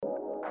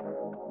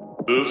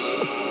This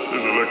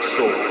is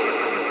ElecSoul.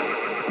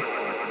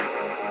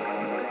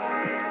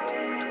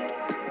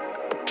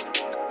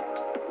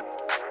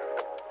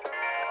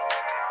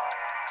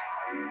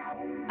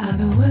 I've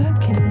been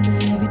working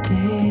every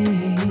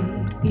day,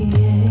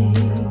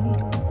 yeah.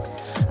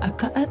 I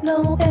got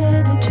no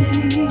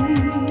energy,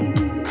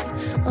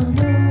 oh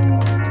no.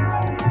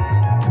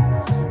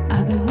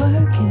 I've been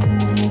working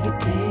every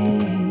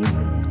day,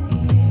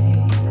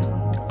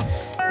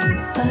 yeah.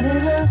 Inside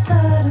and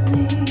outside of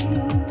me,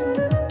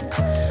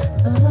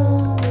 oh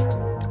no.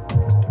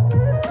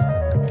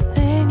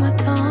 Sing my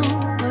song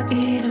or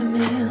eat a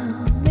meal,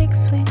 make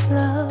sweet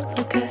love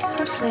or kiss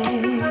some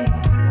sleep.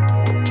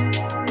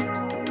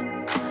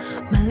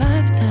 My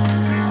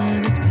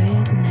lifetime is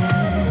split in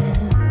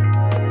half.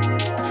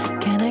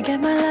 Can I get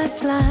my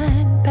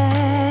lifeline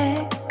back?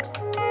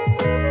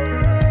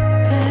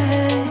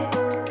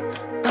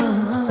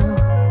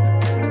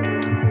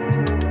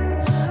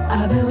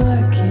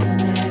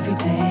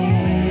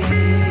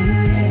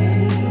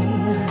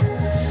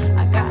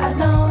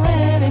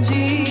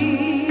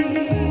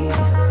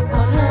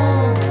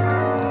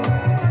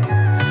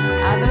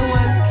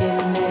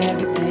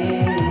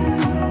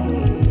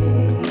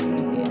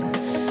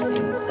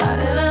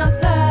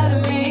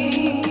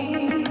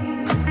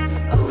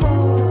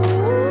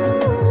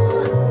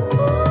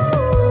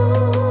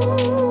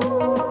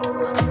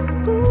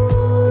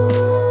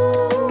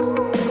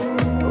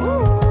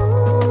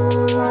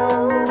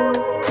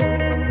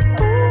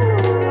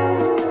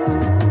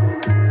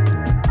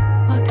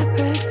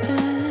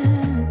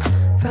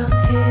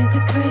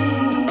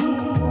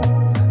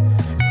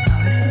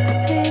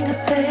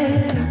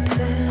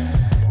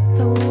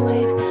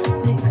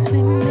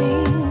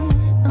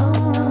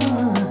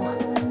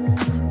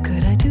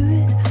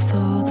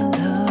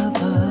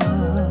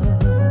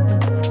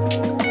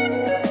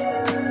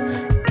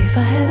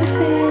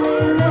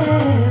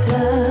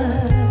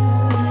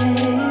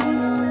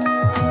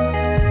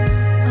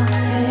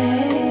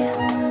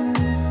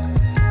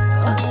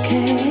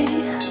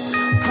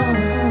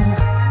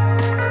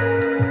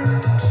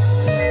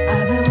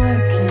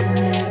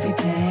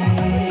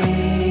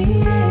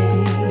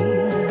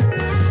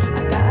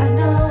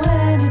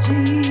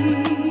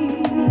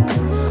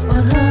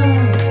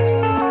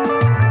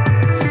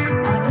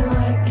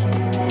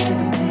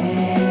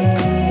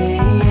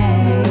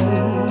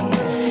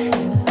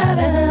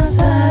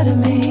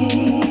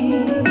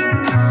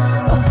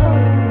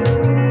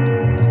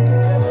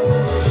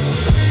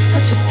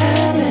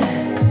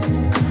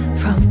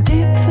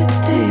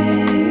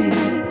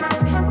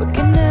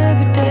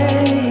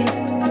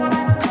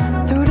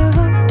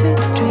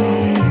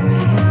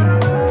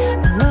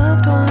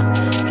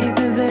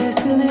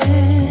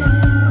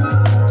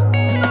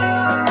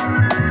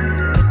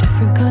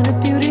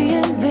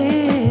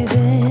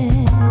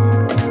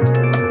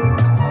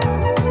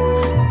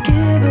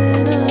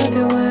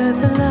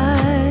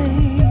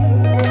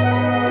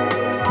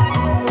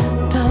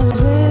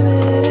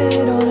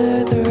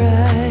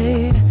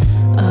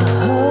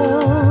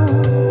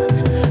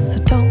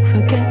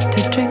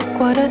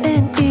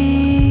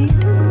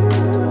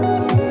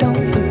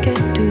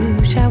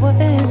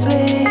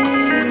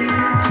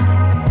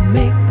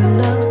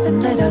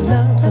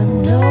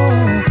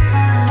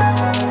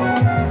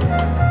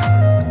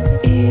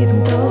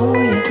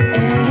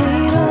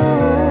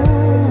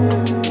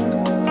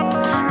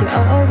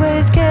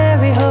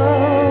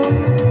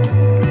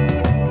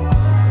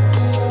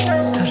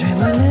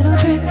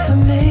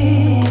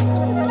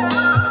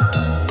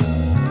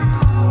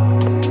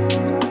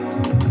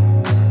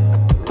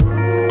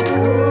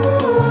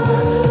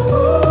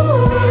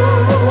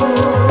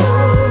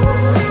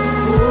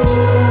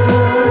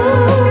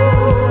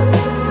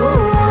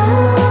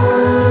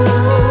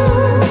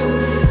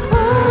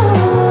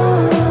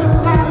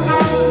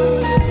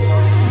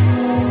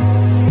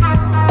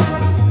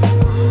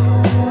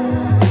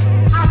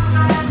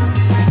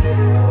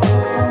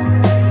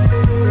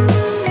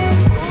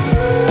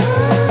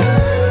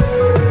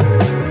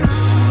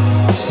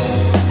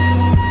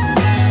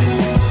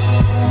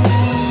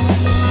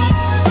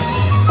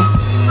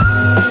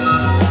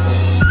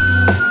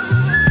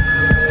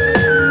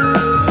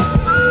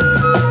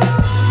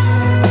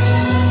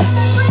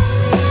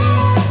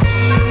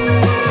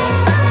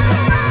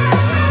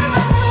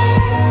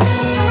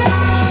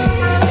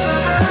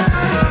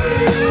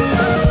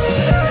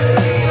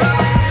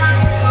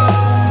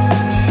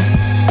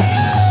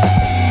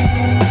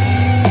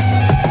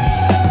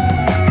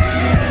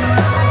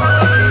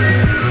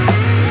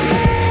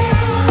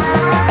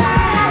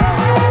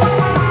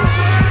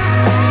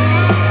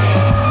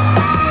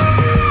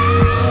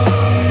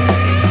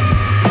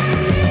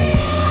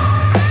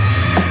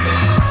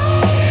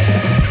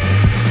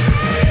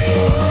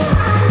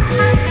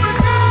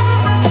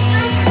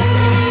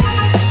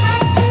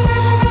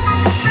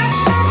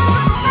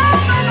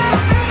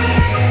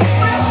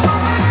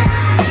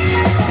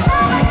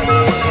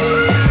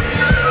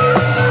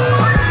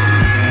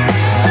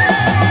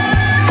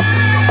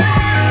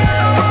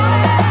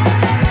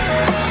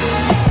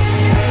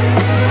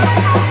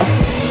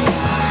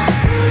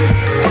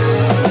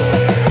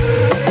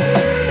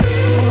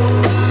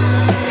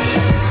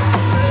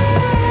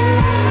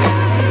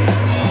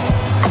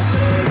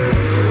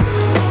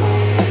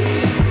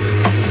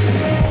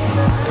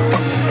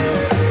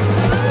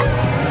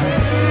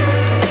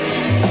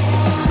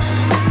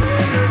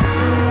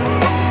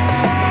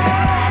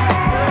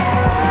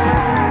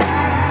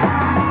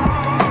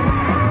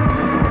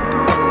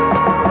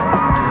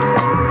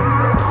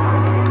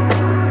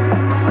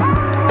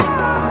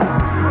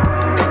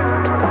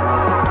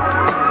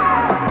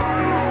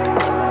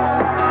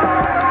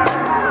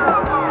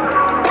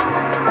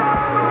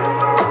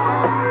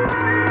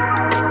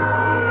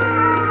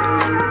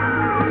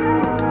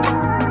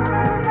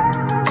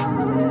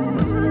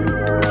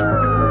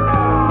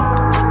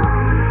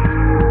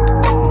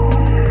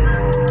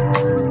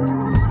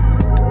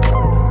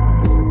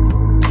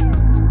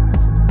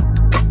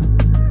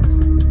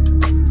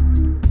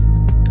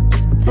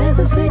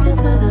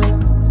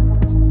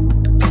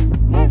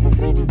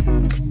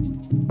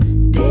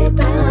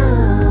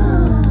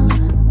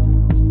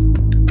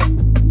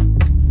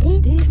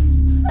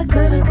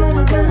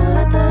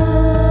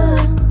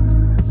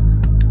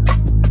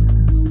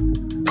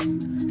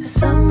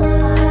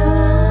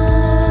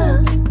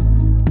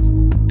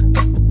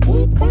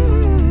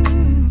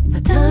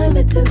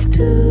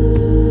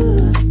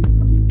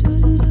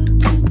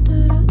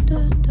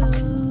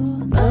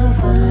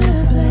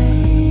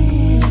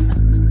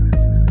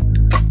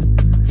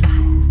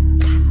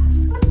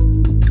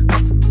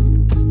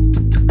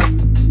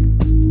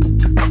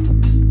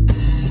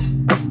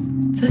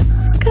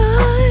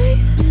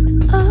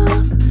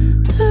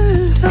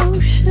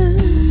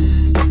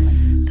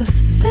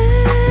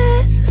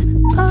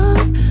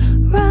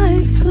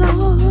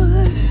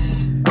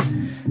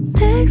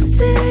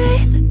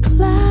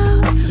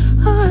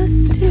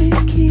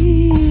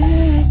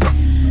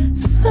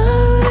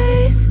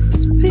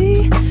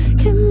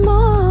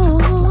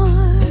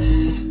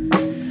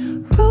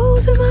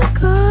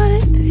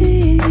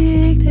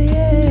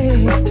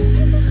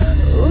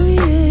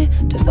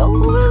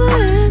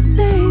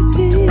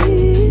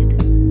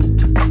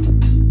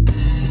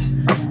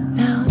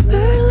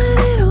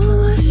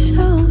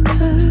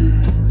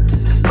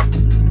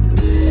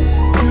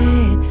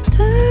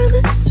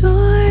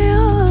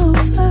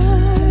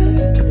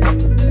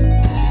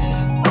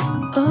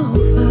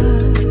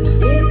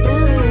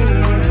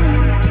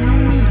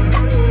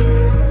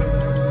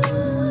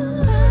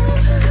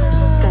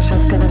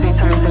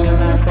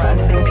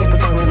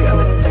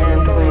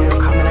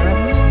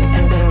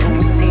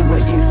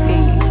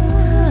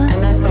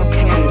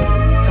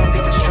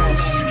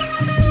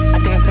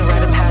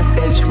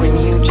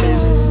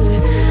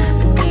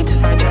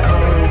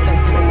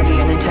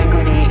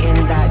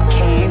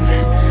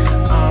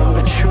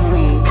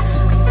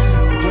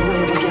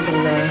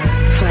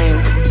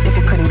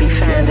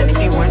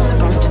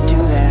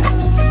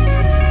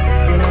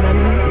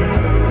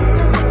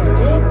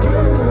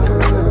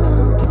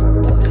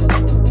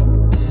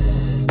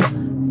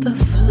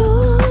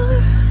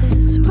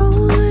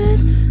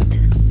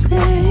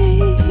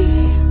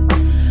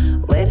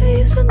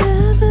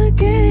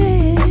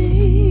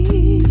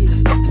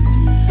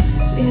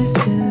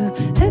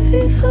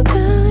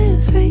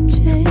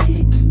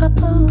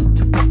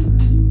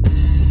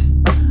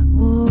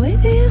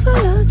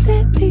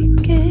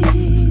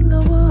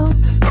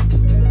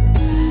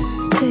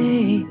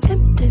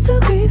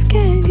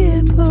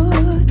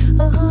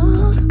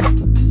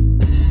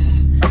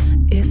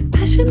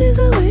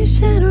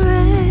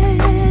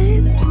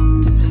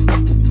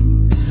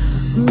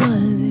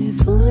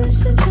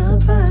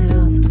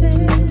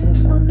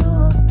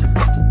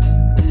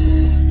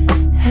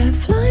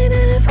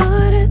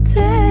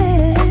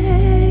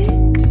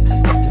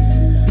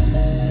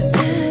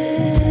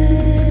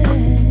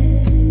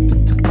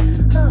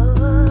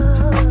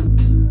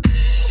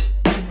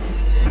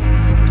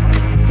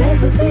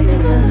 sweet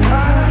as a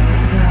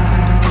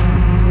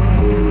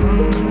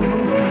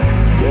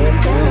deep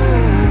down.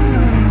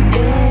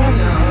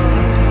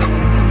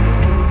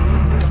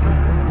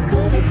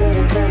 Couldn't let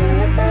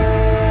the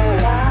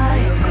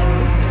fire go.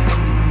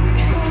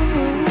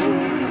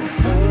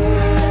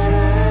 Someone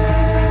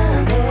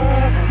never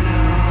know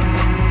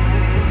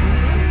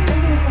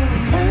the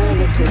time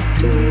it took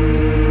to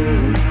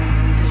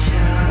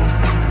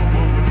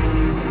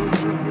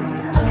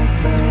up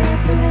for that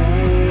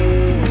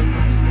flame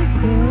to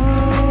grow. For that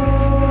flame.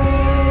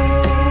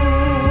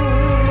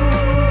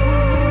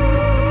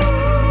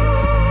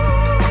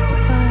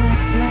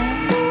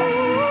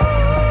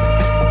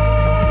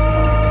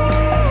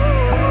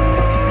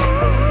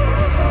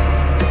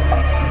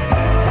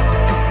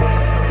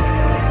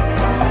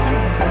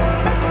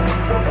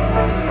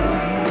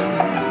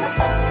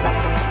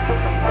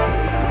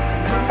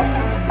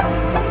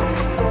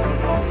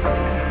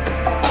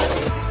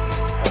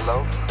 Hello?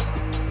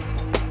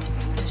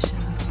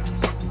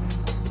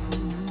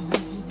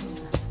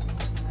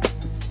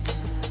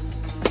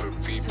 Where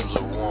people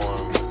are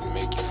warm,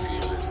 make you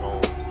feel at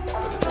home,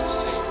 but at the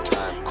same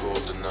time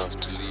cold enough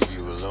to leave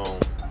you alone.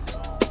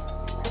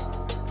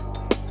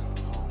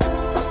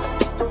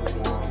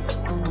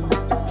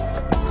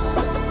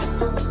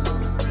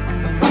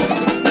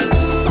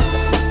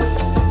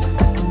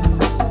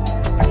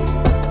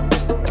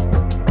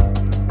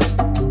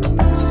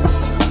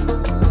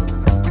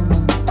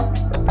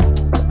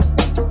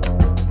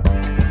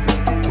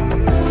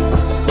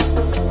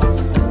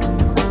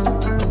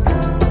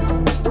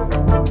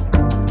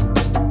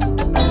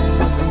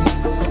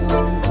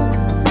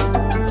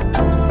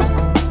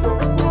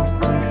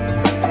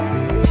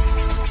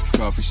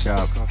 Coffee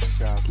shop,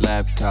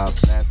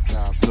 laptops,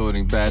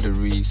 loading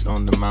batteries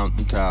on the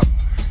mountaintop.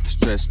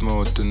 Stress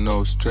mode to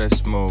no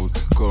stress mode.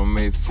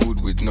 Gourmet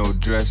food with no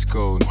dress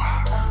code.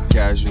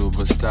 Casual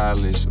but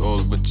stylish,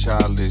 old but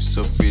childish.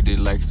 So pretty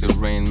like the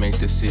rain, make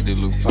the city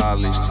look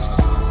polished.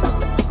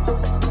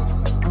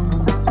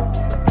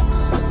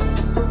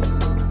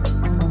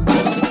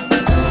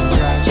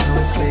 Drive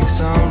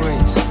snowflakes on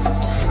race.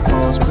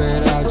 All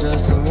spread out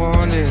just in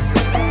one day.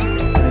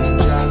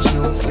 Raindrop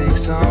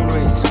snowflakes on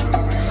race.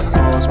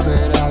 All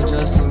spread out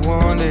just in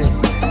one day.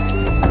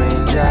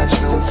 Raindrop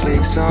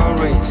snowflakes on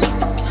race.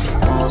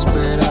 All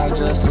spread out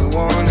just in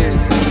one day.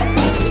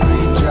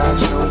 Raindrop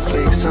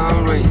snowflakes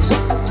on race.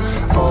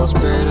 All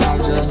spread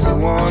out just in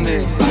one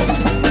day.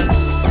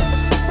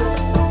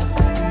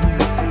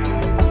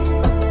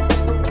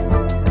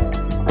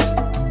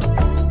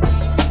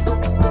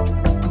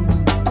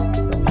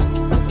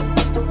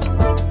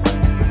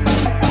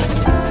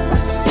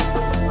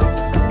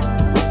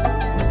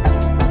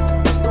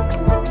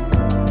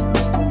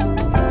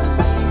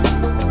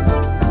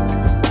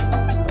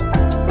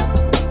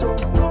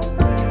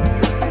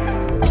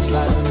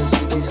 Slides on the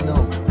sticky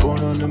snow, born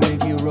on the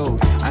Milky Road.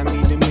 I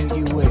mean the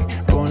Milky Way,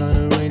 born on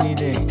a rainy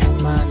day.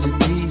 Minds at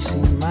peace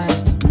and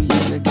minds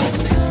degrees again.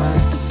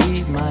 Minds to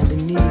feed, mind to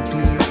need,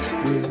 please.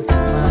 With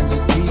minds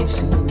at peace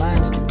and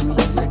minds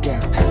degrees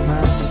again.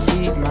 Minds to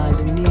feed, mind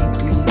to need,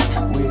 please.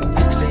 With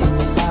staying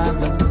alive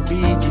like the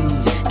Bee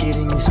Gees.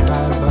 Getting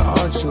inspired by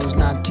art shows,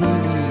 not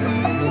TVs.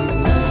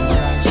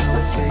 Raindrops,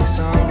 snowflakes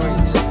on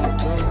race.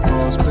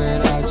 All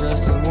spread out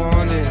just in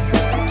one day.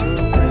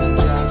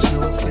 Raindrops,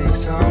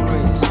 snowflakes on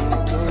race.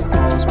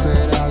 All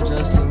spread out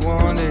just in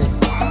one day.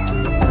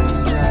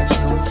 Raindrops,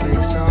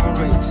 snowflakes on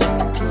race.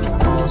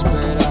 All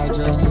spread out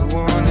just in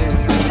one day.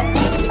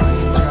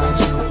 Raindrops,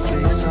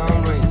 snowflakes on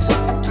race.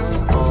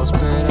 All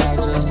spread out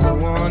just in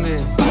one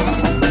day.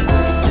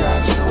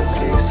 Raindrops,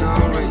 snowflakes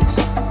on race.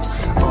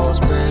 All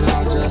spread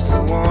out just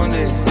in one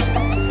day.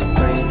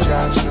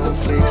 Raindrops,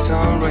 snowflakes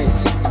on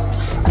race.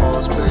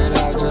 All spread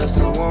out just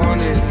in one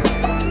day.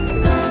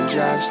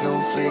 Raindrops,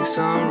 snowflakes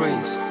on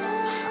race.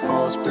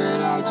 All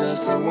spread out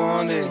just in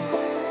one day.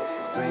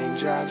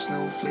 Raindrops,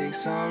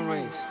 snowflakes on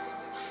race.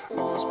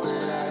 All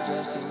spread out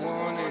just in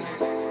one day.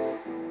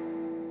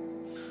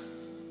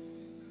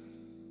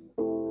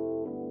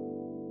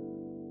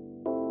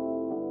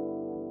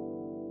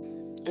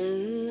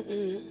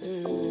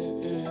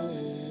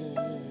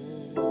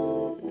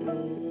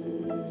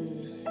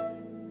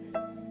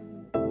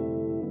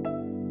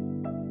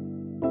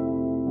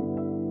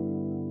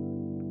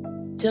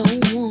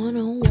 Don't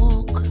wanna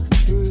walk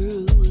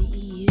through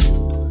you.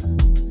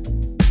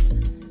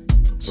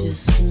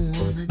 Just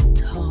wanna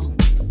talk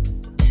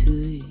to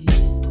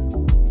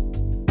you.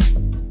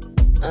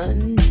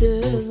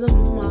 Under the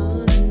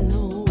monorail,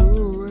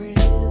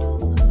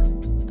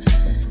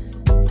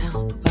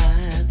 out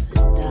by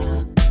the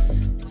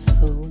docks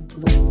so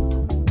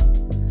blue,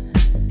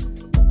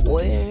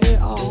 where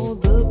all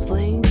the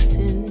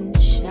plankton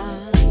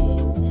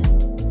shine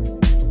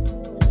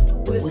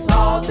with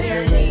all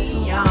their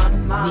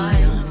neon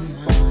minds.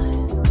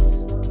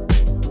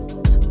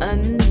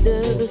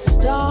 Under the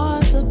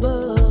stars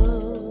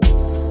above,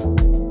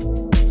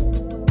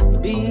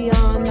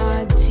 beyond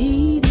our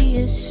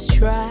tedious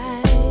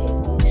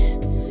strides.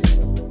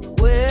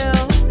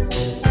 Well,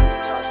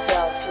 toss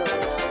out some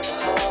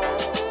alcohol.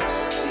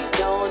 We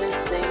gonna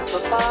sing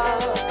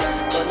far.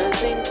 Gonna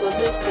sing for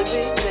Mr.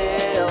 Big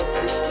Mel,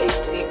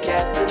 680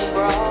 Captain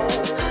Broad.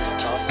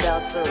 Toss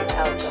out some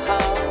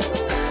alcohol.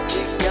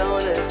 We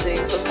gonna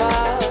sing for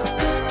far.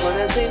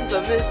 Gonna sing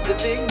for Mr.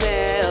 Big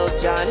Mel,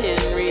 John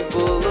Henry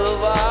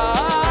Boulevard.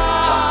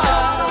 Toss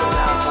out some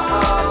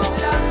alcohol.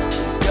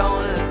 We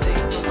gonna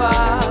sing for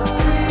far.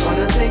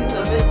 Gonna sing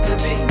for Mr.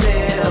 Big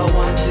Mel,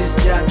 one disc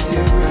jock to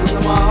rule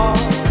them all.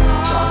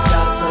 Toss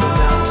out some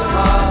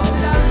alcohol.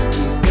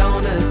 We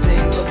gonna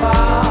sing for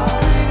far.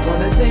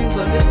 Gonna sing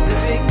for Mr.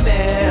 Big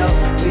Mel.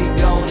 We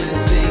gonna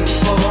sing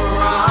for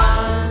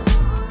Ron.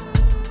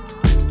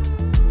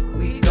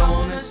 We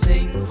gonna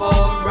sing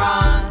for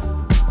Ron.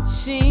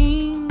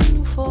 Sing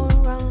for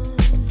Ron.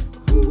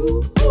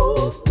 Ooh,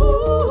 ooh, ooh.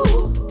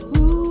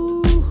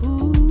 Ooh,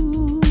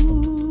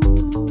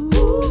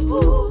 ooh,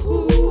 ooh,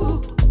 ooh.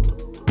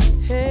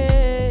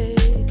 Hey,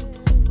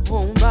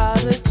 won't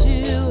bother to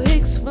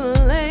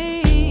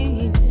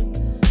explain.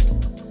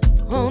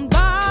 Won't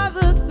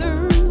bother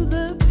through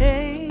the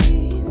pain.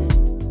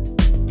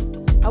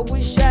 I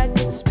wish I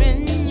could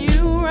spin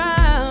you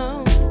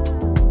round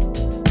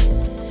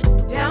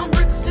down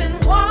Brixton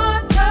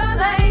Water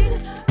Lane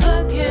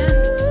again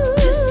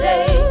to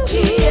say,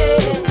 yeah,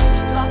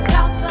 toss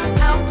out some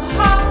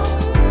alcohol.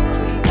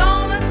 We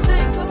gonna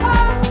sing for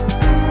Bob,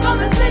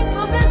 gonna sing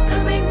for Mr.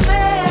 Big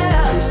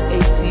Mel,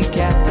 680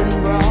 Captain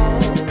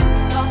Broad.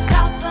 Toss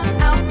out some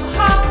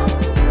alcohol.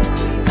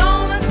 We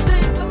gonna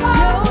sing for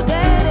Bob,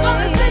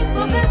 gonna sing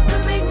for Mr.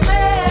 Big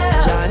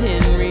Mel, John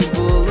Henry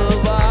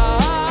Boulevard.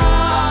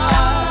 Toss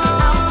out some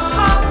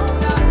alcohol.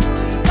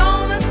 We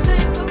gonna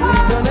sing for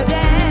Bob, gonna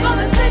dance,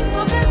 gonna sing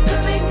for Mr.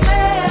 Big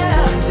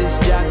Mel, one disc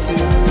jock to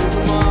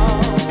them all.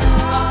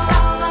 Toss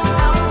out some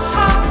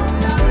alcohol.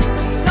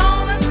 We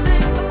gonna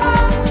sing for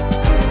Bob,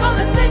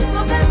 gonna sing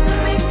for Mr.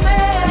 Big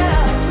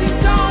Mel. We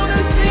gonna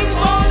sing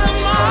for them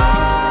all.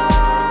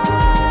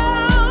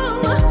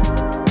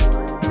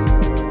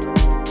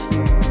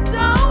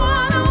 Don't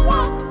wanna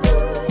walk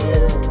through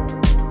you.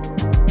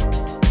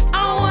 I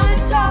wanna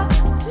talk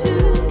to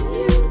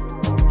you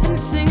and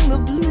sing the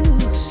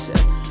blues,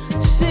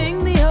 sing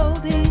the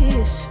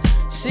oldies,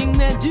 sing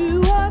that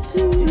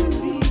do-or-do.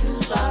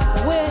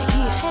 Where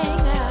he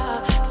hang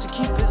out to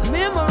keep his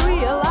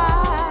memory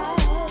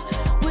alive,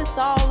 with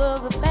all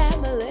of the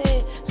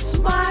family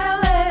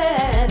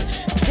smiling,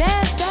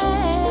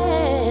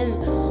 dancing.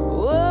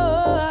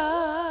 Whoa.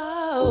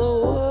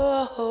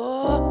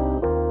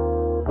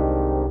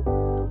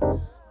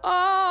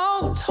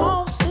 Oh,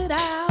 toss it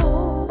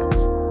out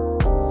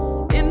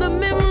in the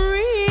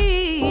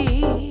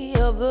memory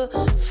of the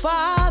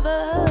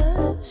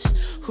fathers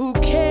who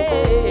cared.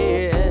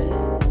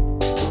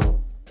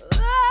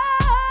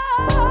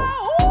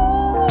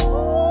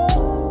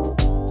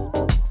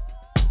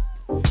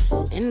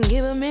 And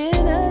give them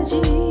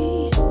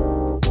energy,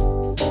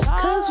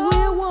 'cause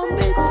we're one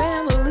big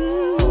family.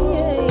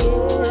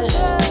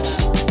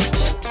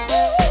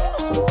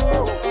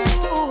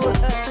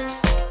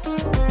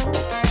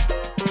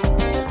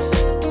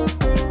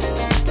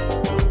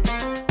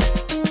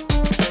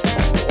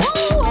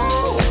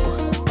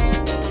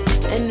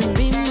 And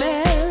be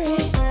merry,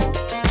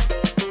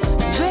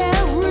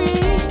 very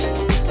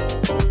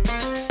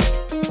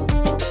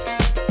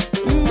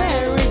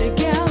married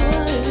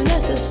together is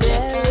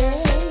necessary.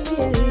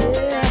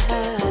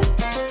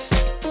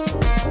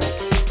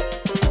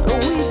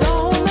 We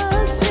gonna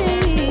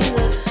sing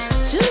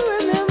to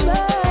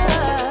remember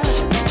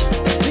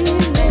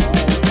being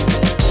married.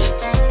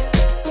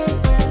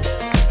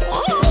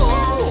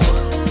 Oh,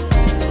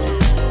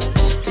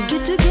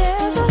 get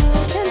together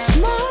and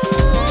smile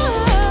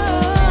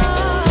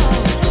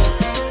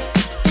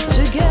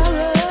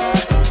together,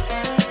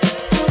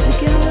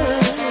 together.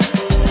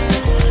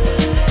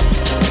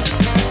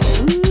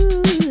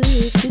 Ooh,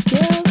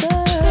 together,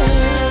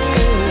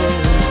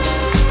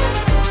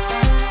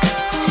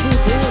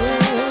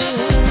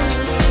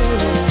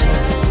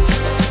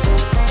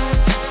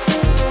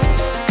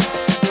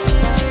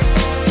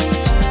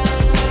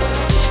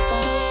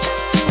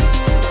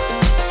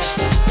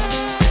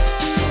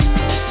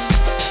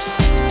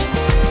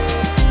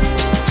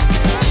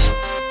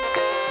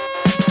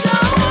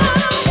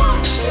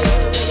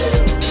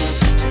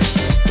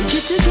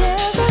 get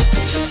together.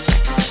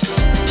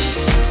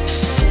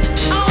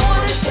 I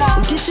wanna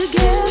talk. Get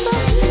together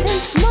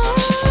and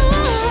smile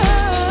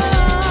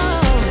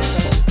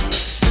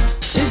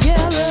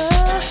together,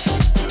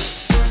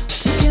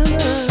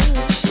 together.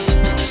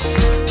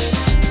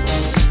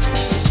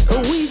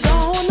 We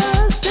gonna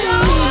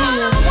sing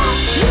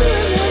to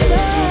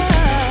remember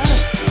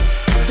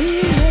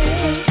being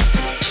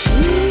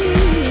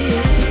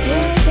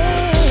together,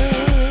 together.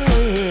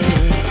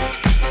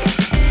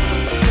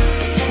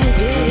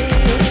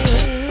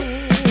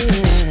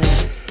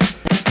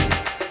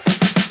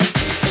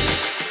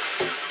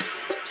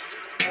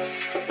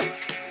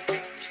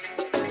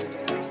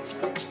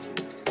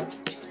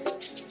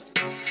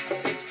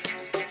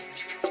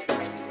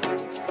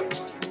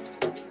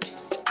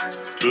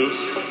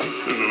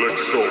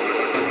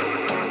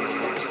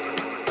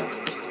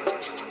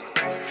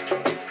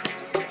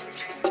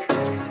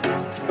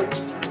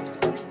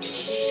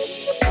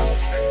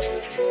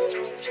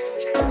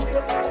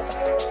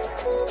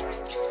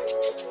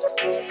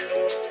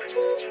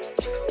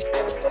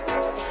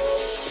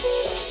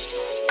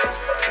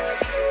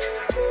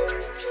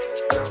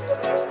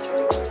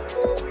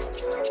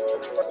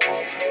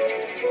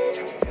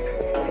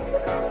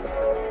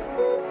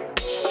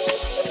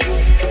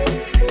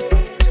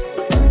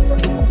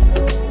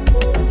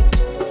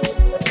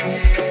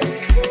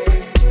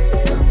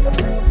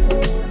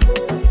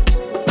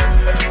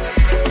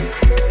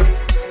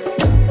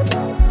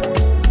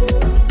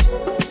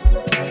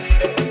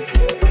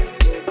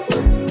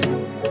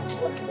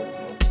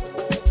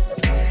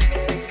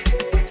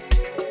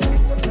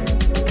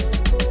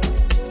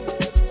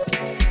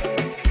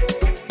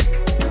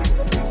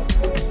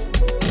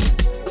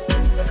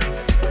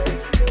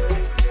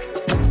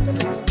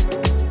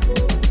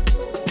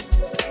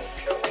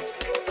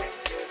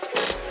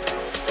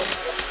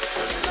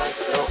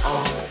 go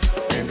on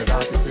and the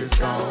darkness is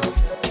gone.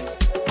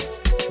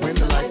 When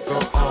the lights go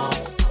on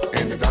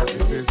and the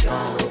darkness is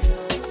gone.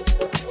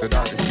 The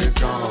darkness is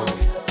gone.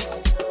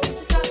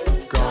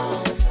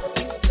 Gone.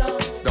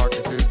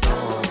 Darkness is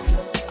gone.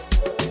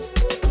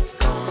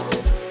 Gone.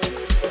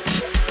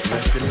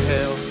 Rest in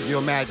hell,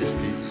 your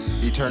majesty.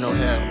 Eternal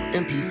hell,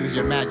 in peace is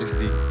your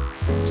majesty.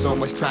 So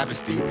much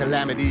travesty,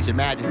 calamities, your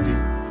majesty.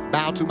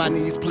 Bow to my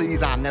knees,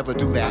 please, I'll never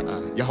do that.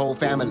 Your whole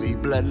family,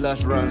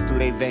 bloodlust runs through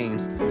their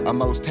veins. A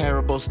most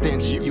terrible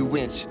stench, you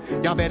winch.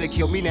 Y'all better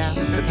kill me now.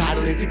 The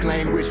title is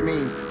declaimed, which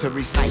means to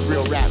recite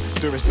real rap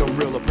during some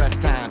real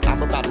oppressed times.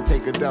 I'm about to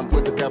take a dump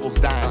with the devil's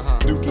dime.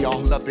 Dookie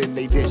all up in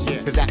they dish,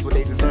 cause that's what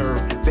they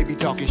deserve. They be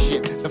talking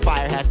shit, the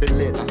fire has been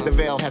lit, the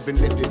veil has been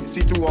lifted.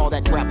 See through all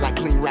that crap like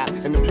clean rap,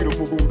 and the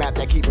beautiful boom bap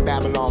that keeps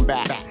Babylon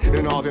back.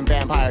 And all them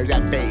vampires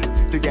at bay,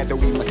 together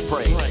we must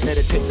pray.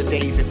 Meditate for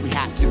days if we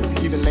have to,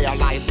 even lay our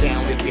life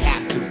down if we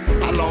have to.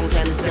 How long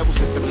can this devil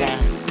system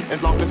last?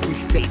 As long as we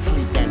stay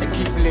sleeping and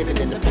keep living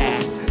in the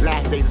past.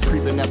 Last days is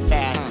creeping up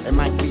fast, it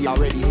might be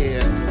already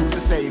here. Who's to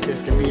say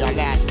this can be our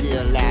last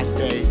year, last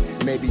day,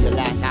 maybe your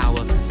last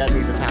hour? That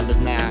means the time is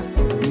now.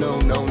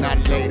 No, not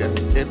later.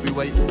 If we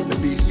wait, the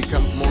beast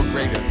becomes more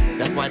greater.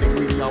 That's why the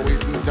greedy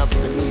always eats up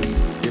the needy.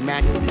 Your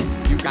majesty,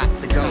 you got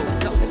to go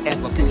and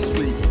F a peace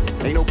treaty.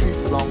 Ain't no peace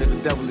as long as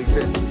the devil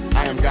exists.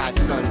 I am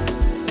God's son.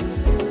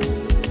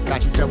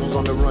 Got you devils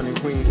on the run and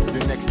queen.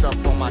 You're next up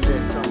on my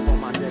list.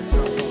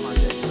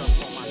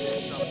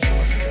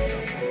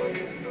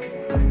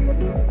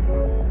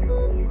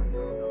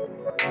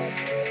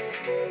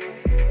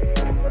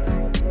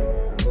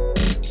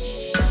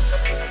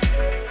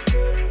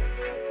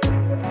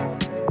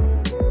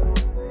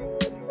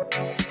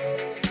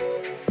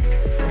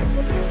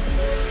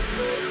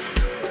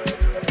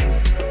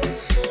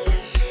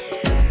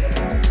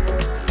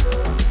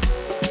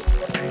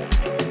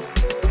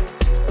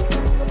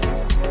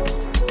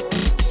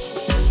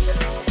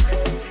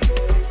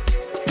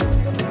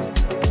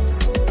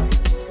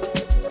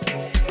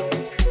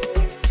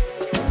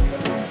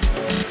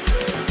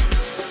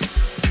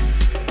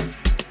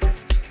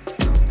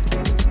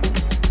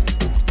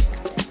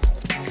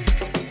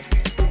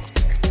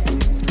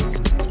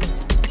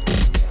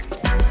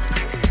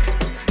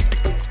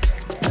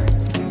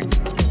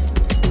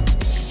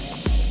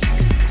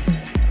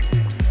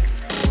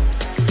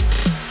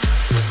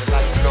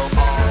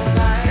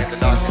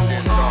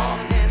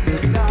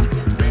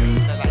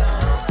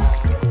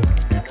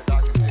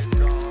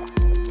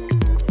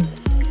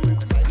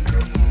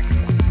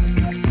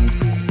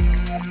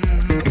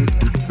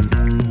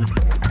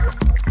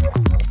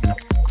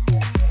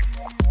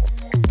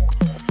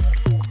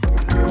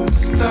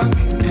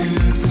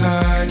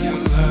 Inside your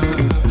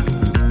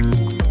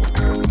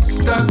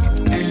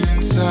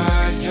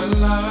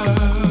love.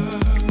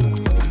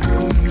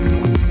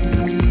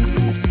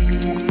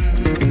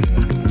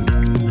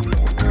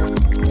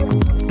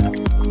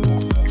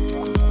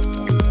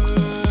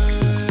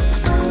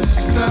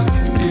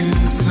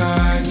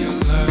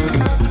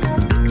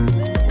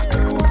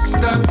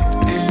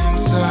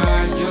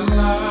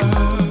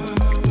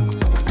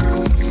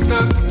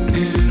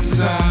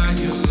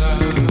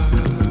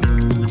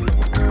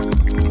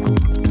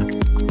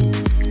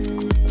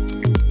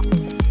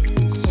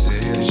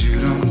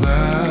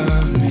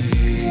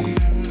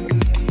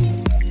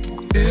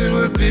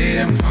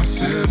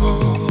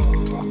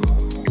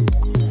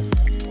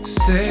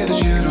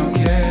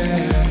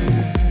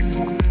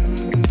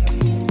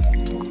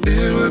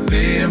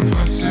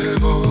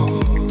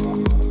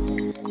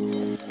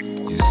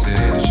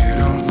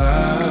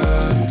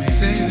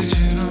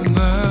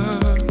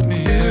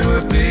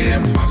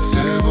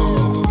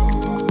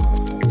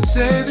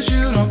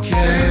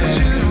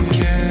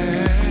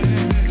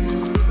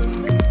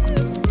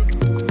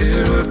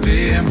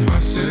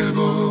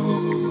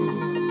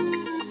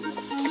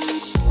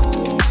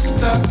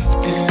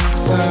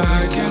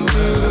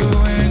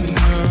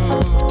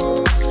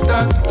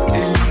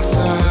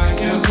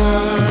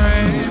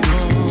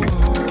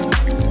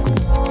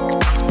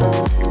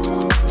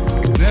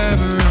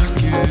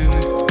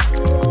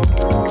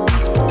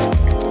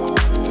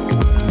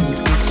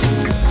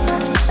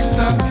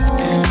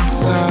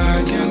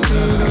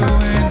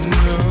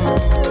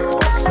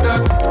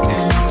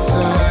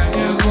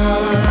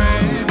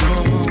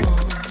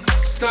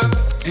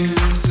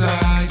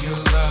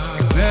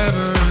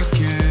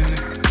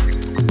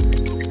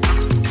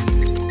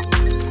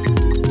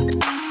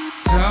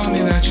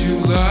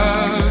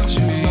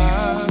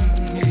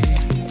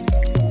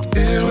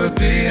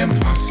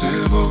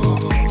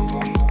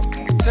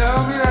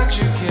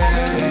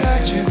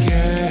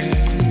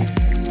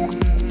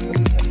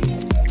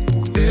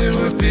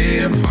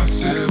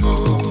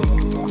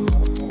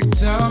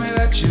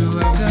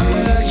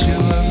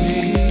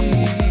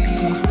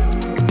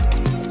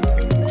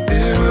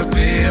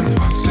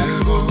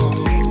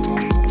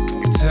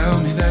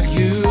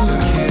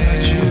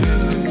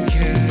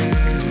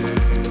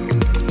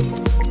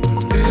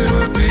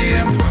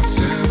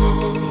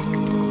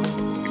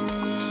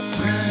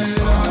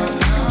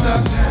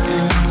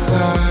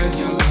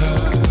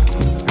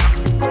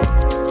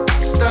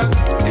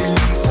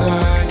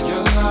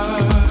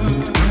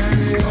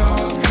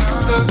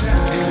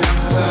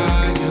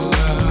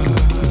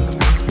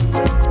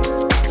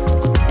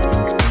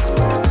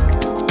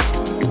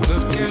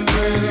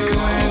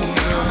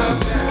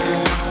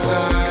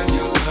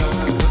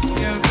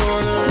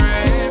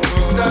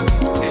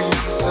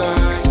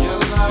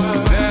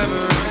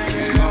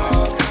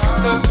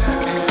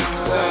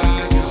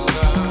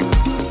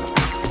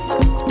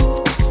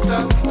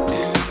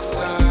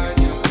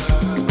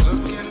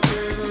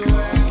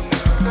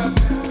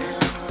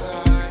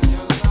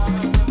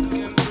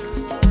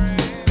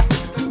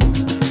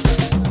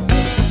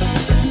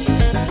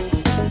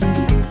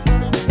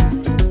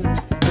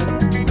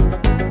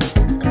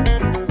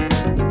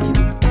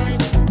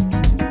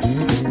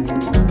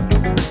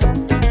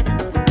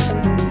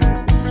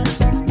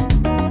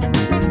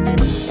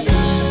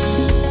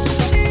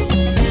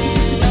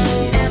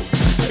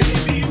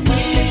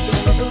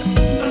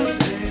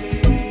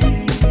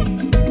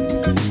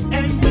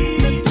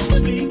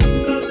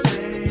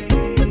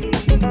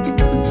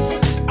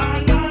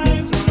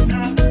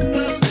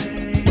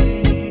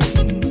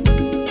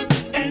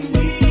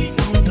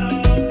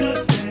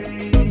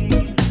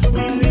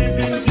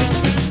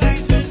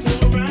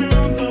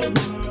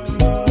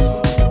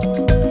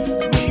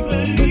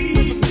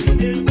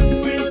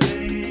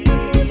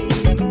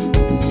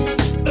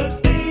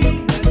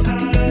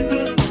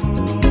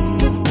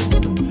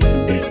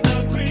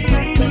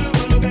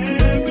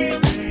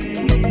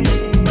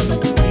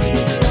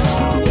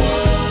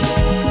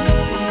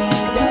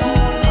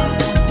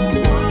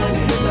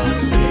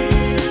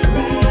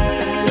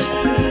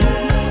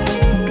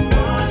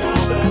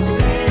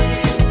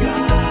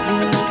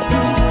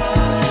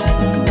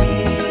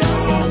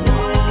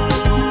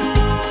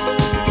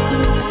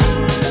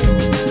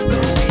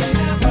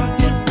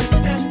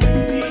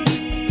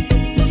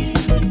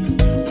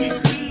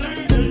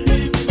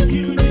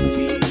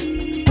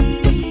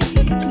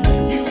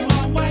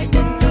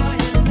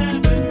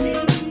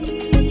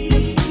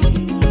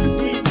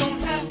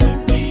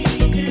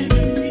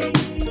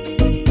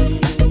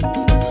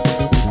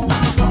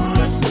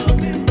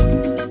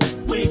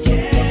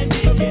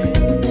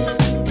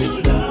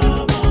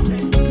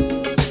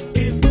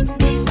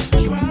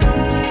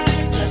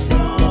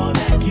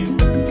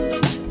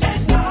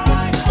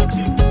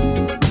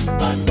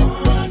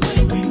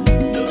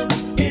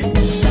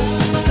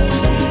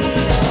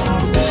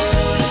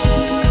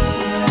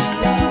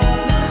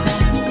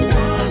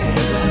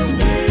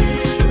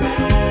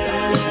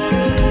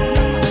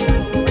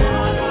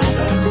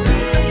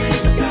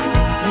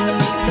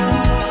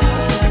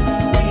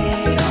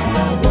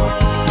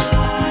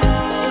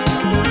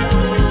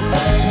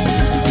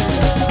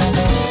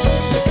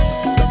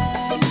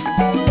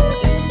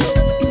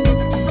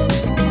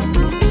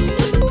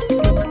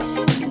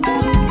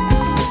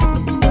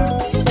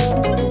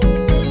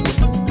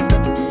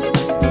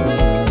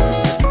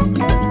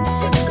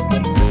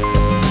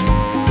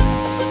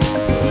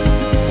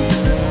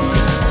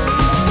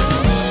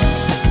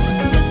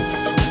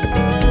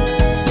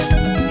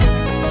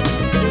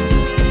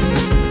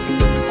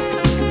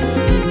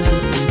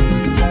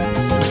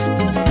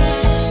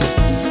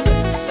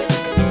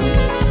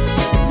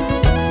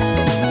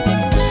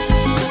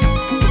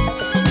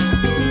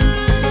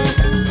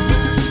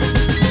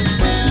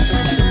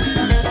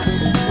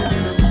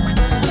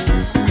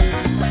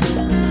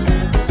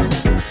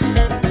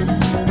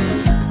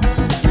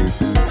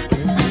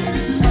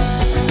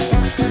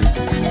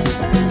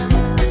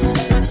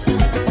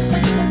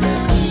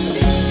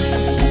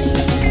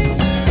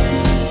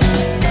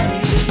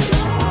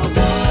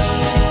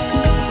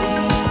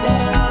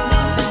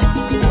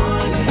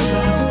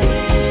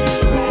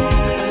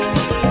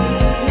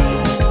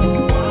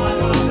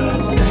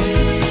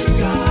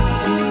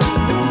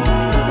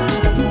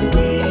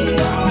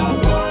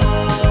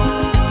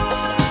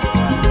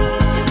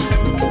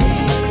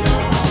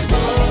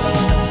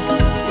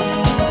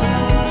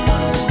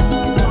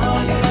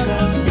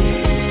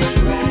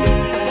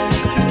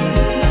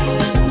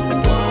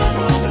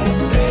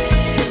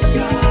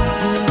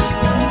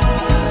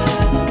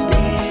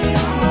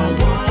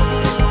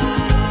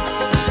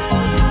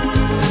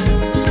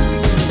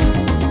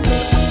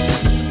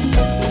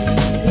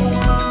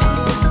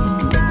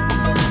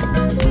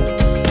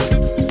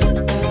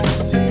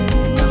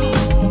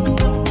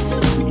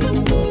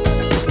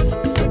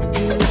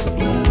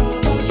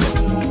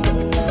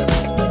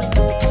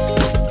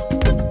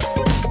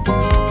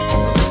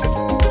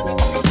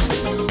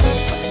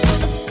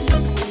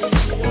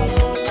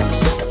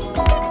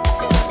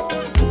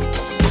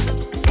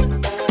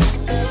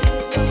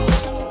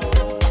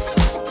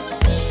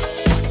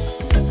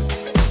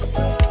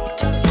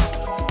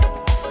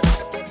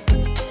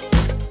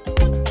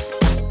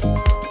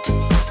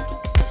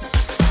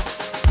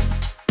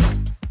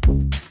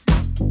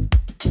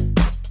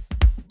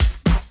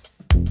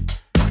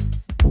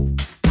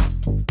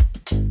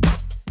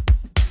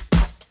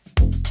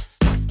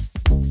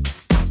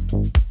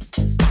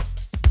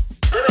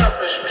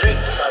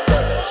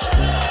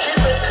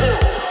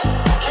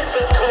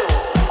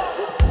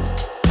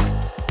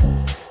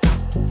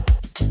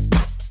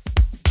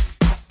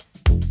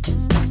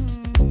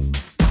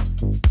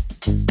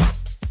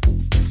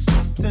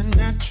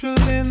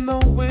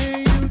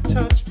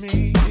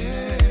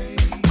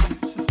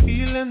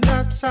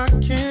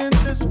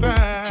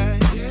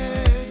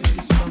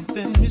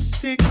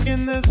 mystic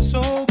in the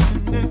soul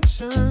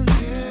connection.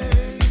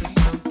 There's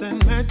something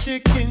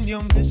magic in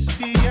your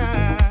misty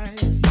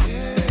eyes.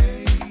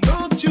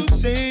 Don't you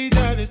say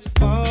that it's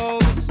all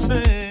the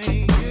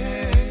same.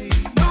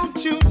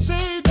 Don't you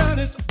say that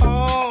it's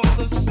all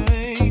the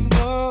same.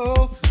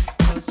 No,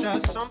 'cause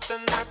there's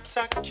something that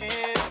I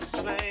can't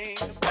explain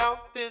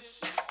about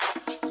this.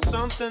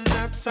 Something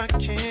that I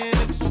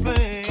can't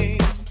explain.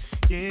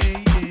 Yeah.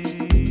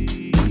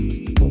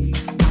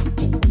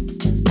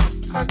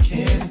 I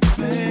can't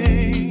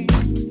explain.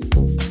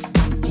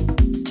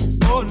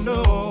 Oh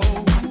no.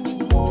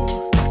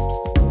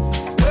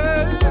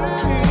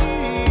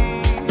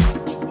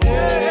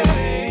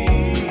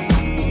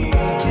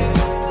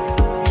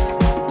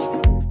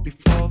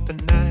 Before the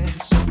night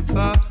is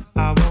over,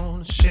 I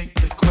wanna shake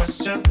the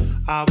question.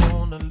 I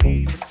wanna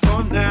leave it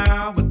for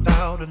now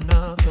without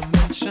another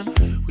mention.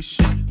 We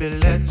should be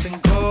letting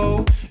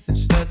go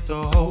instead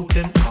of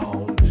holding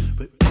on.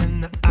 But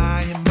in the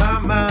eye of my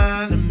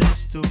mind, a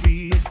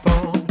mystery is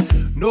born.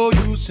 No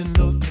use in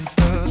looking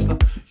further,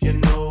 you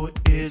know it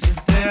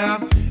isn't there.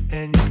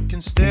 And you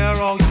can stare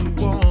all you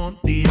want,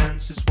 the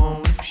answers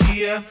won't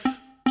appear.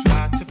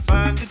 Try to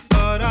find it,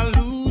 but I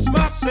lose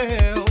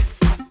myself.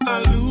 I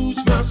lose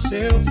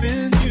myself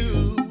in you.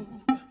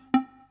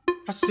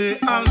 I say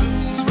I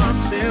lose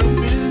myself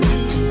in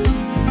you.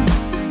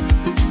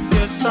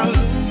 Yes, I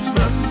lose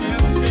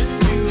myself in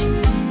you.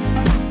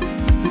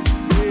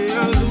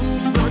 Yeah, I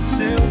lose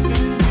myself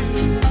in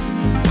you.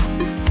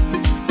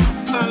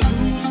 I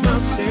lose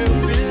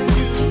myself in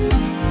you.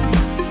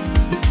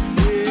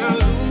 Yeah, I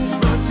lose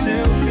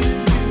myself in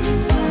you.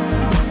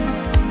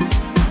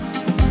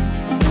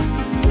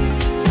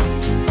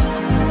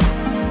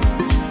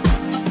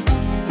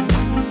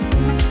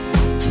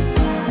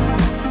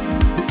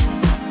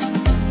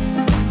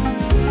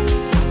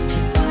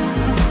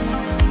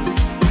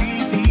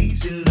 Breathe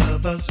easy,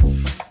 lovers.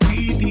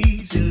 Breathe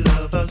easy,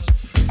 lovers.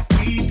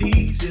 Breathe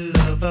easy,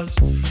 lovers.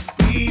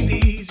 Breathe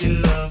easy,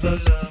 lovers.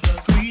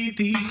 Breathe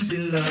easy,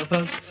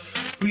 lovers.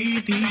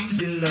 Breathe easy,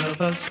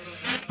 lovers.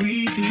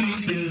 Breathe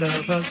easy,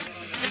 lovers.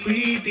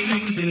 Breathe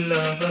easy,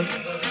 love.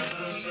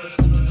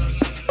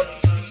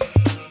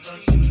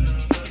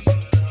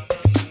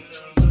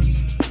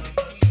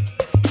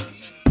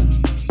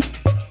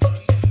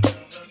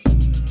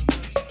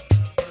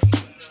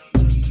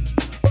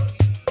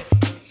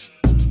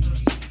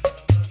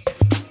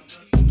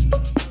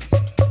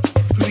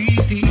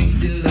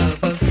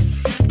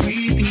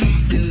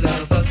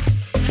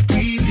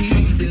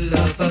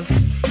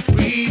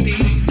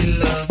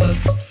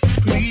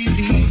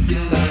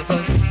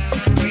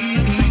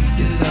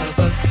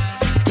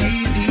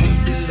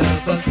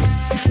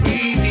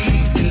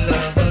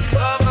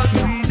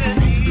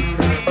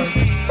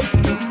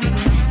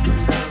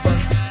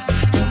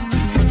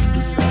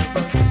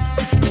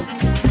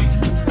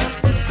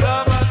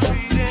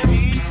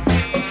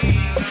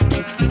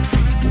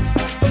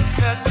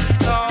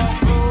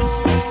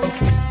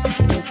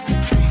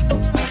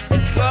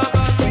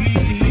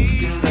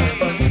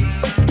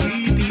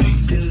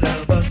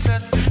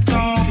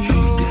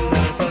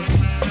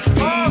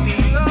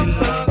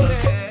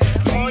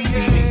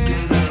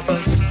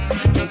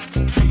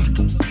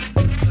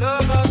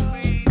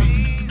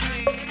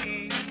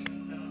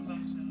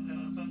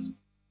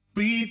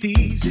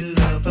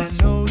 I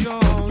know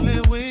you're only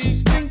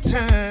wasting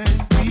time.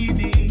 Breathe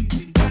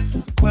easy,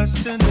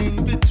 questioning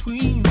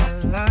between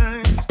the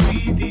lines.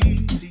 Breathe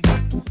easy,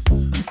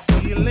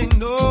 feeling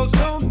knows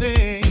no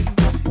name.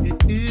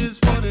 It is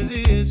what it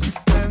is,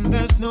 and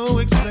there's no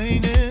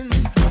explaining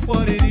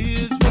what it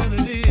is, what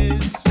it is.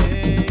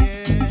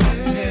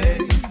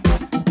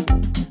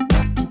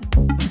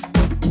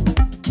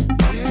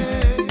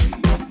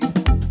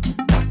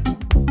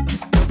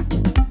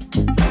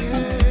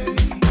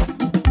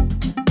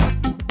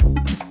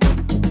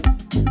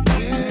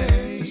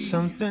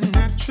 Something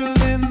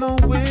natural in the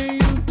way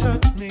you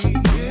touch me.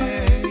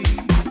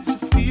 It's a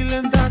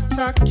feeling that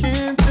I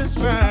can't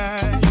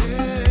describe.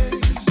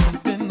 There's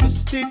something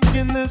mystic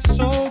in the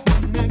soul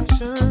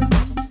connection.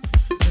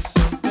 There's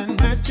something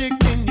magic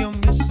in your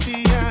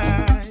misty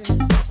eyes.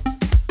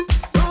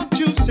 Don't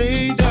you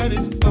say that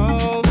it's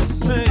all the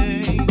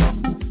same.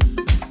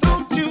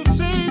 Don't you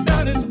say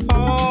that it's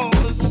all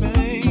the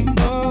same.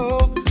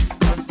 No,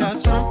 'cause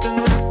there's something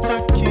that I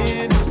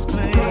can't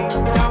explain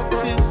about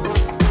this.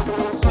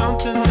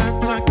 Something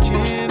that I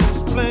can't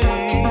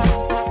explain.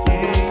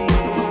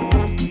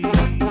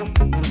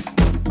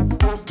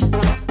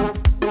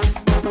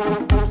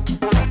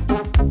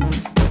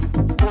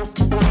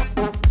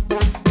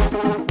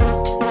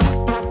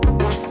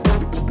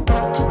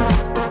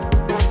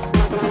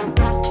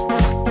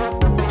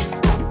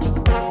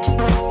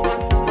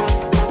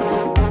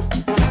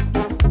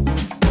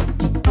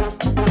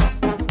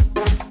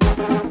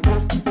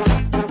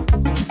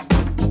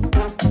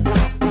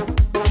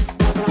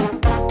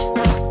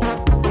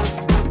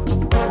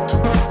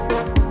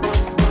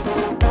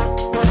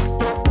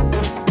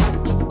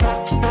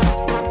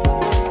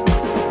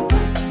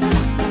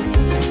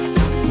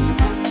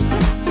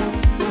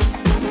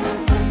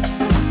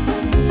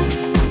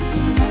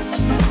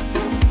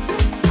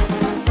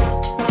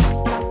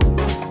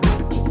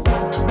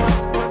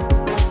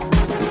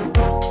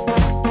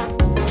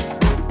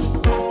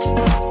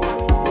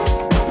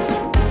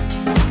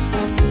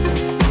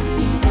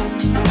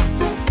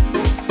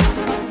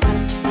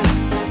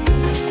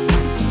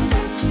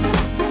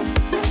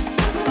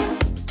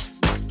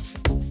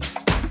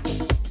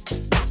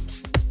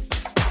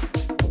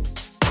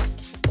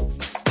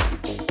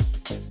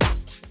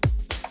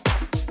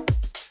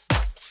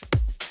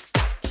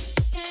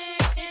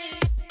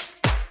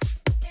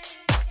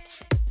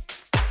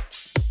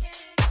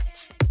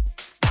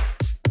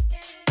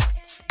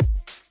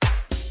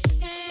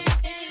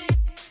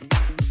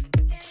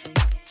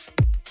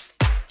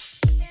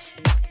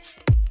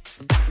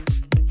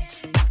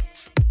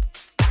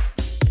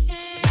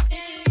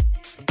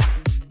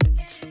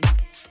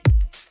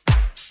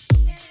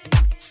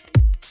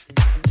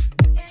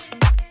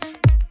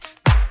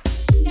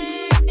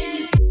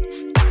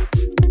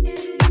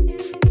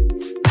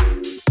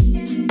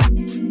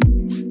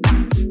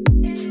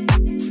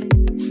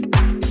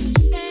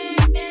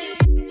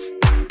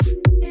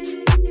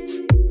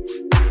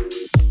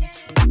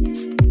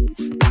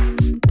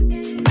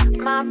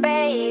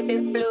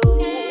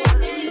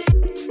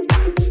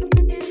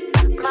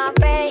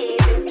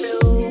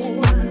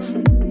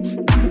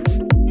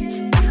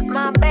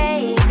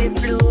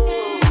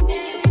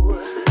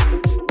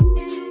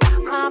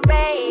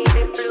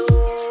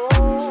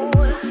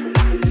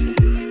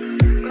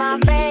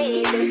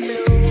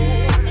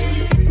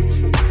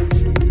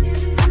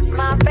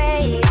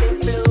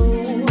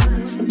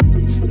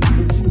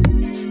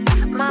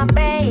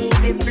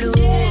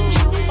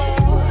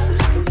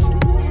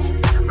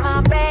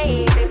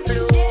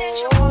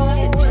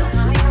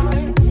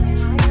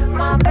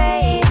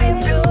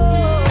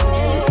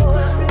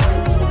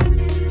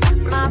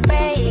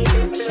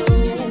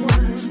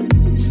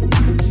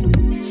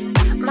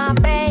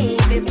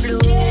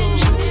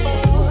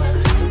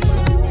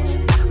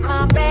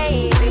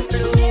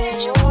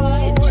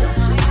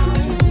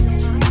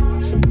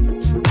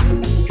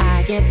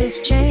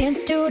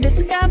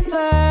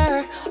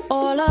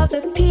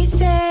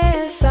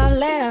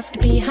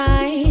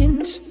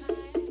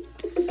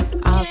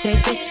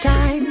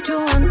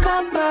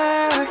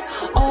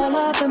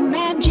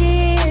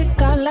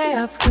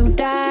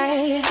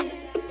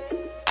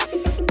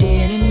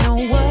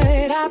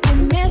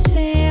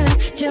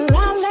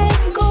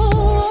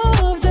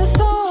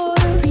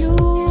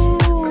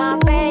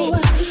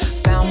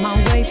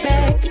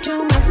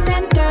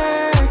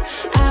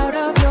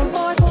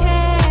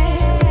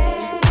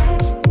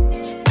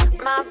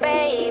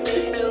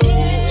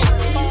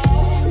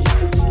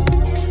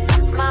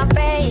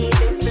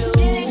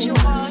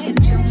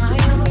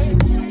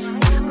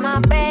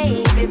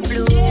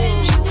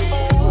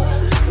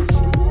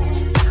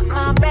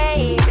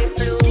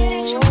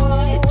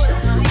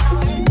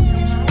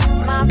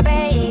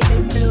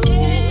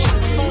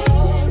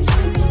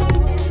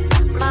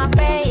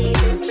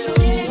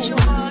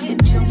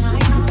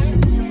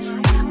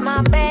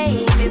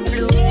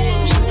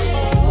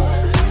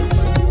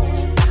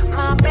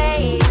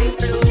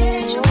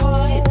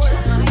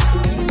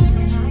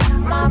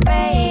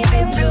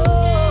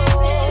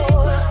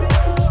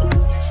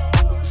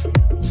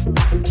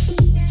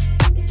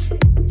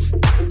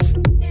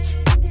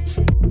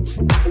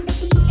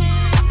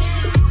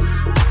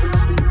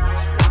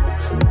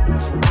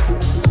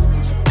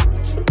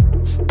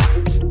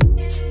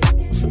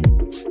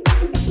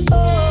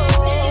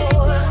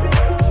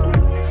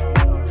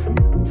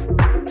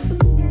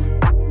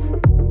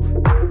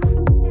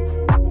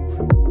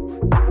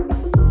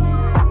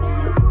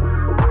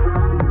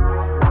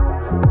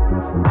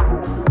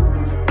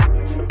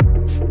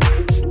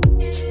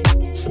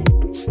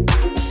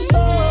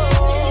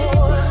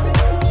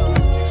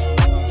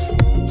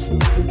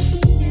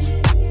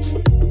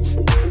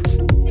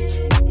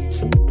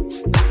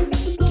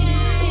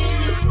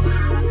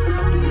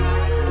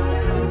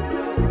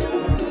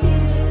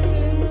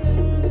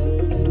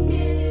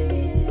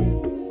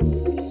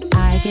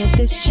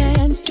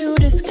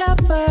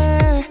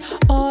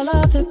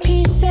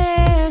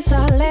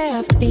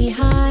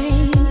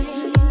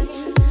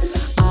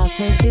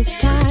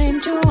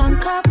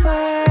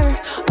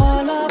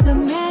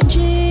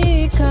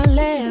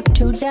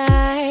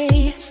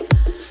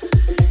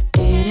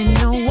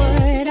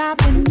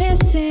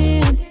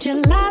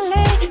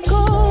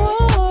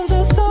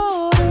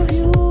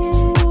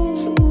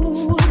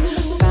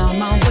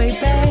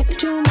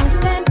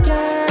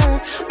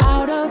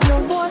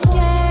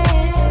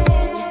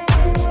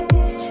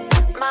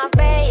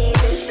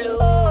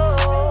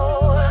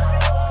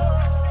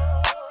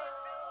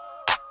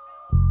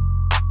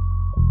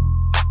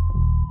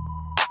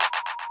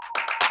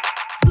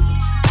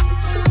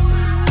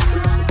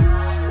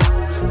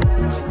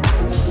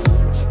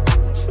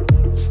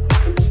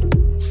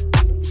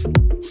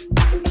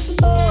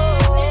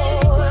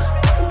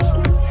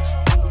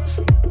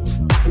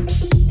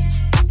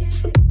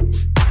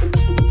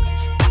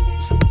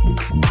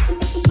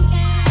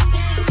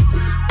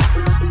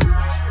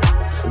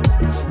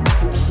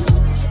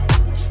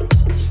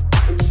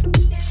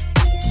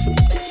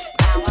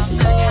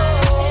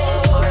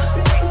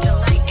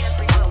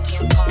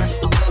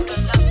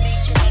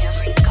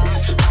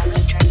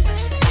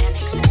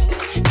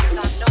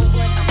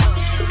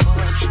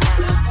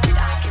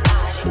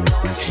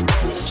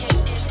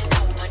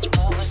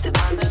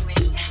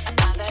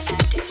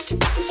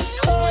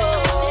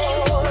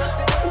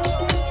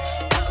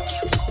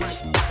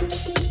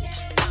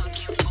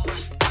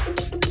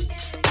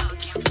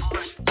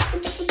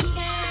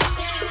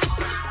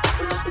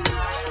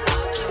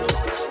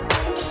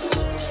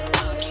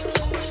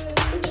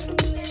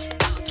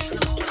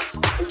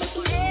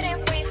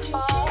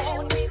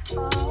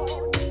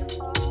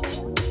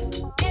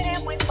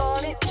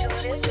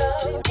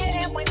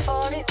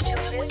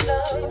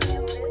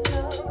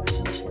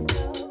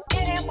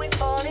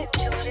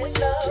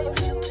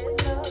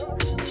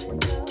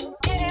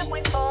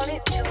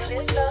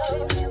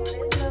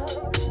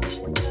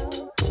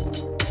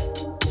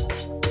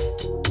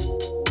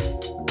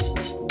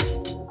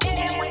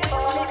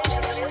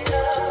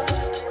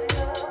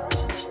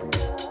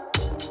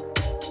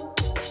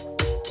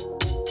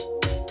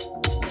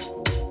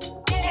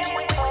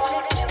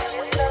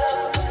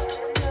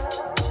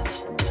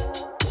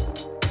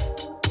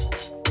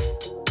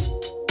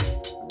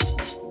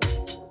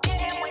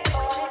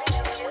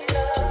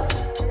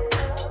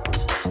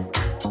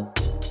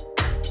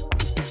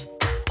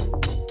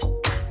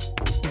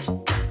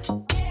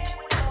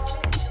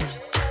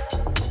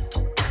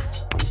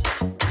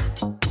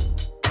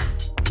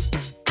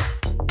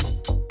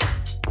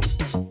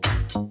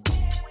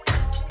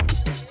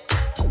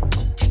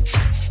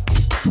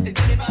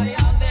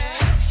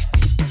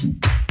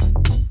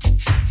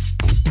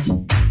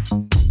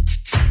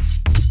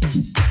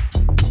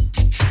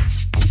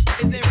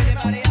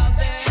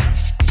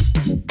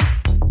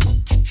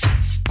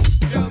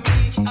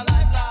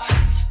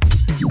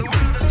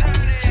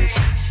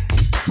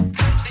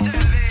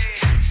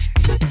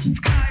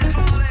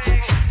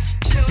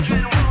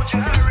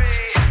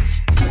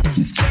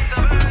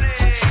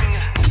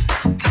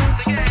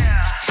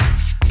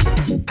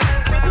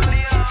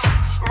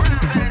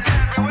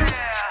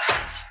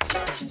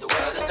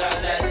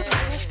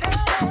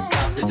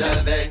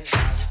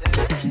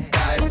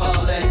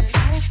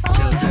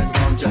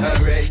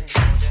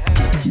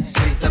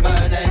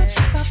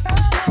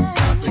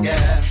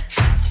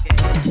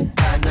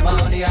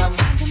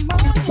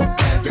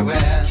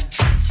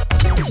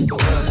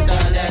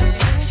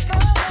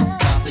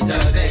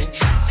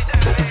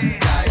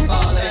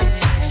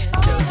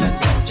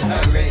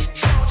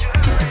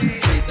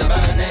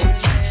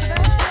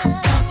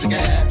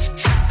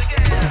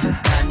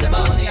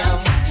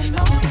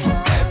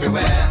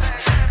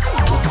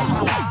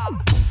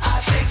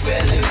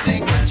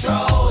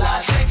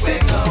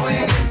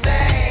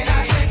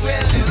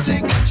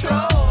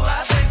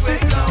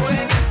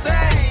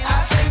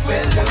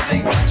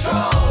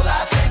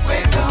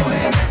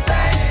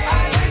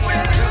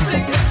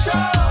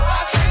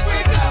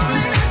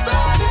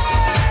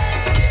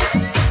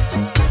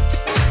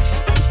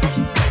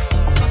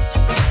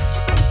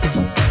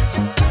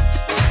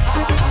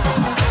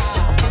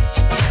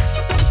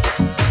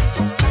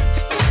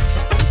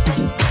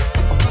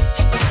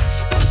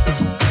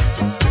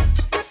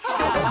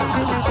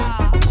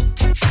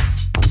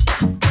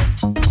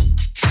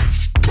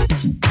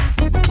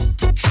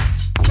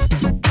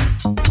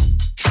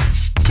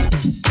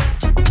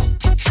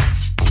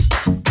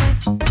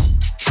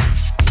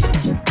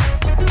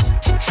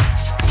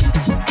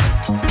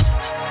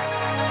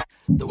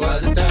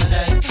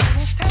 turning,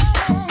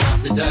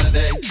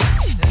 topsy-turvy.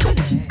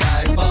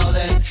 Sky is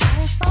falling,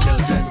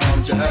 children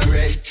won't you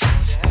hurry.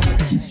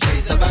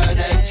 Streets are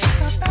burning,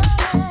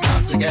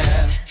 toxic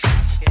air,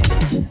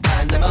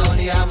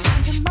 pandemonium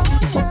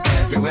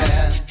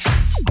everywhere.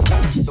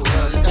 The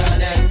world is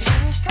turning,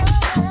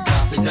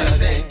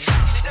 topsy-turvy.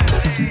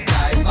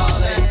 Sky is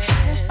falling,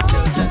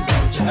 children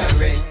won't you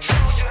hurry.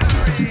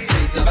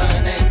 Streets are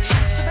burning,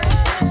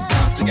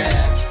 toxic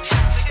air,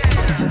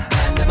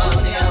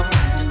 pandemonium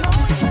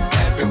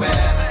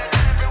everywhere.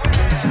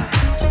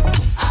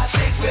 I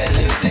think we're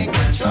losing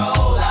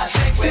control. I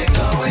think we're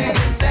going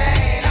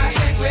insane. I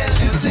think we're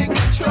losing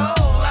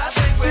control. I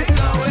think we're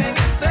going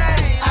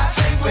insane. I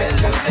think we're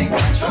losing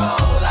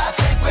control. I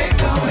think we're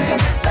going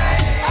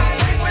insane. I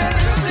think we're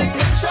losing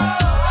control.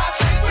 I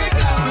think we're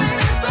going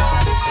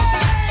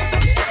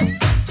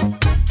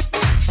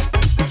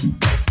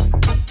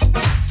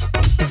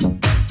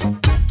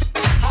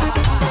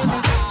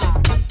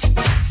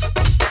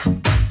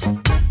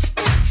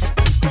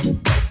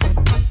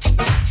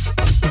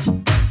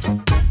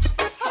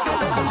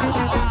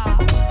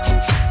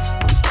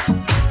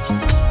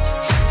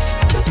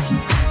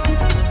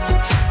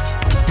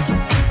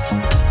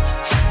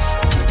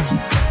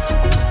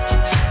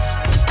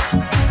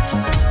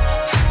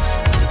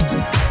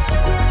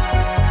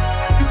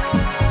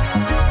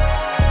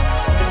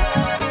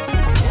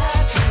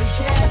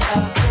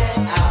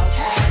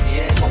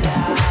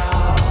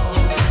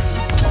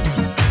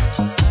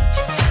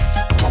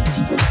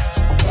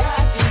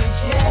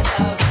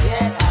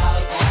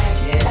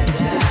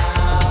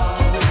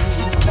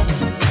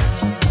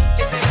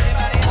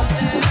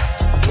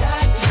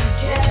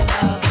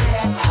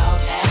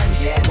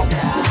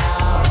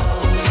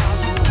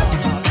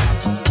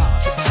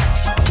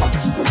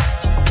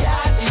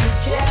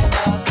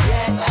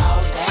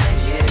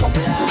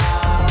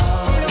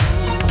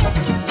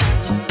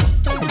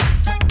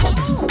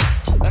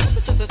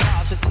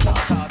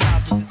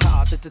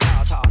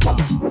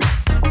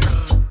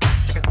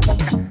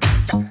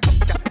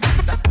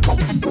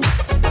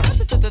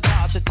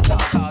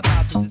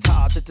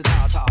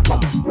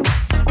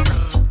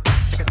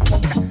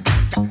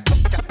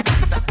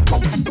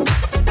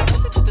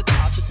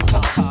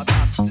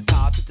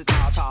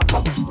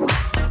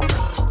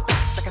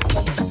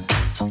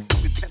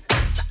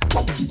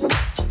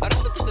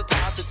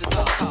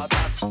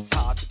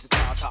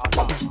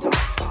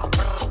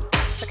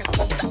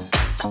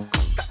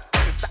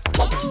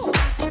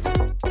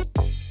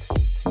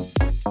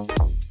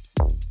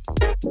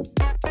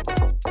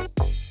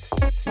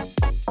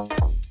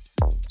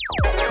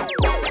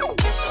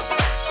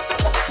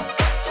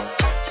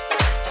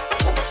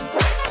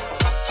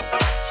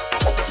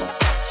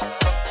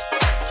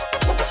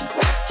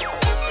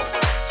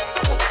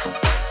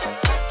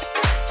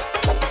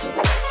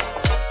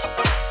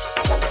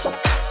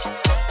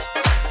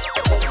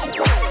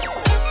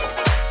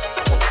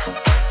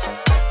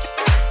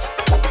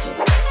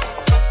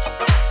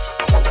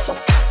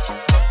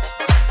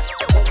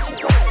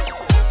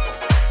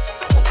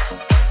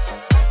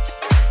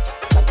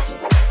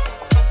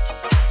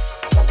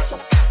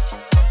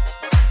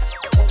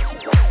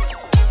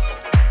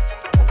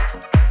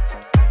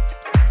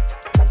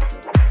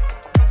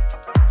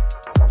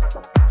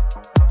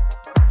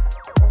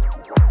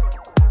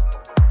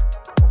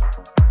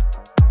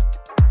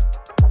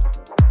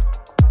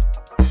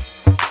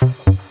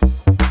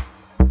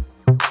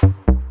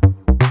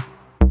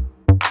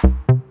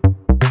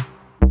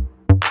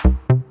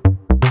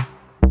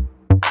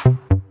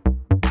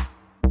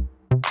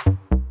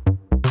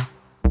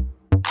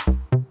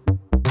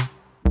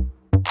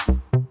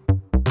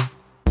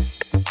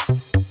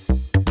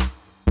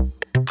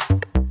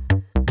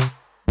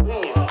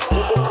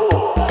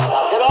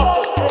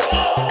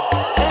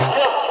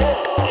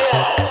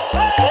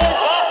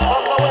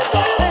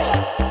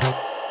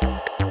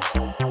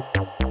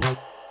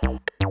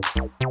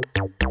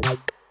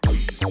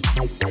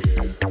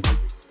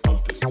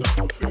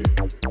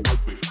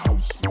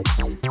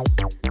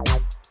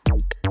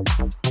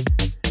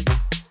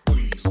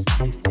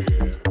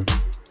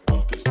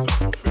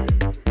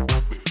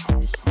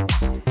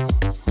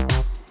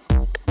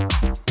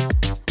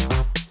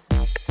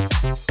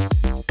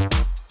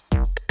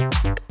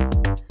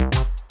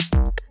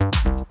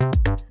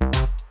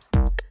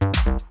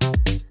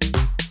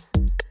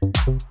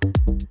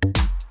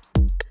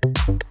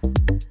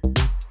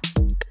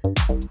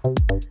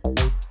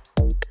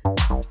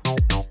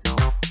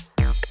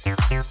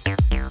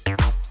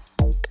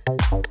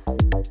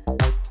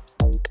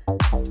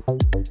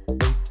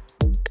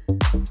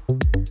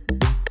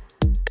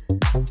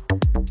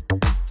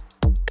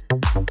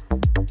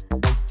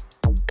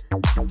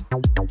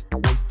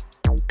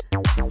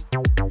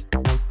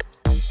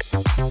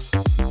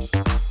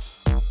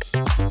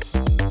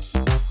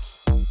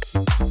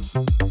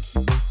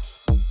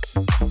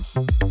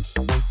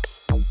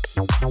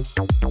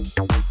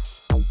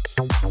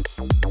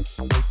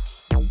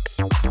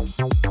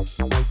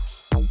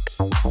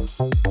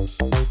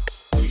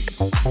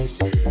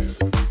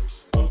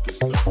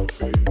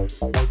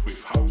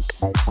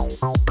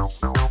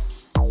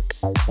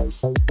Watching,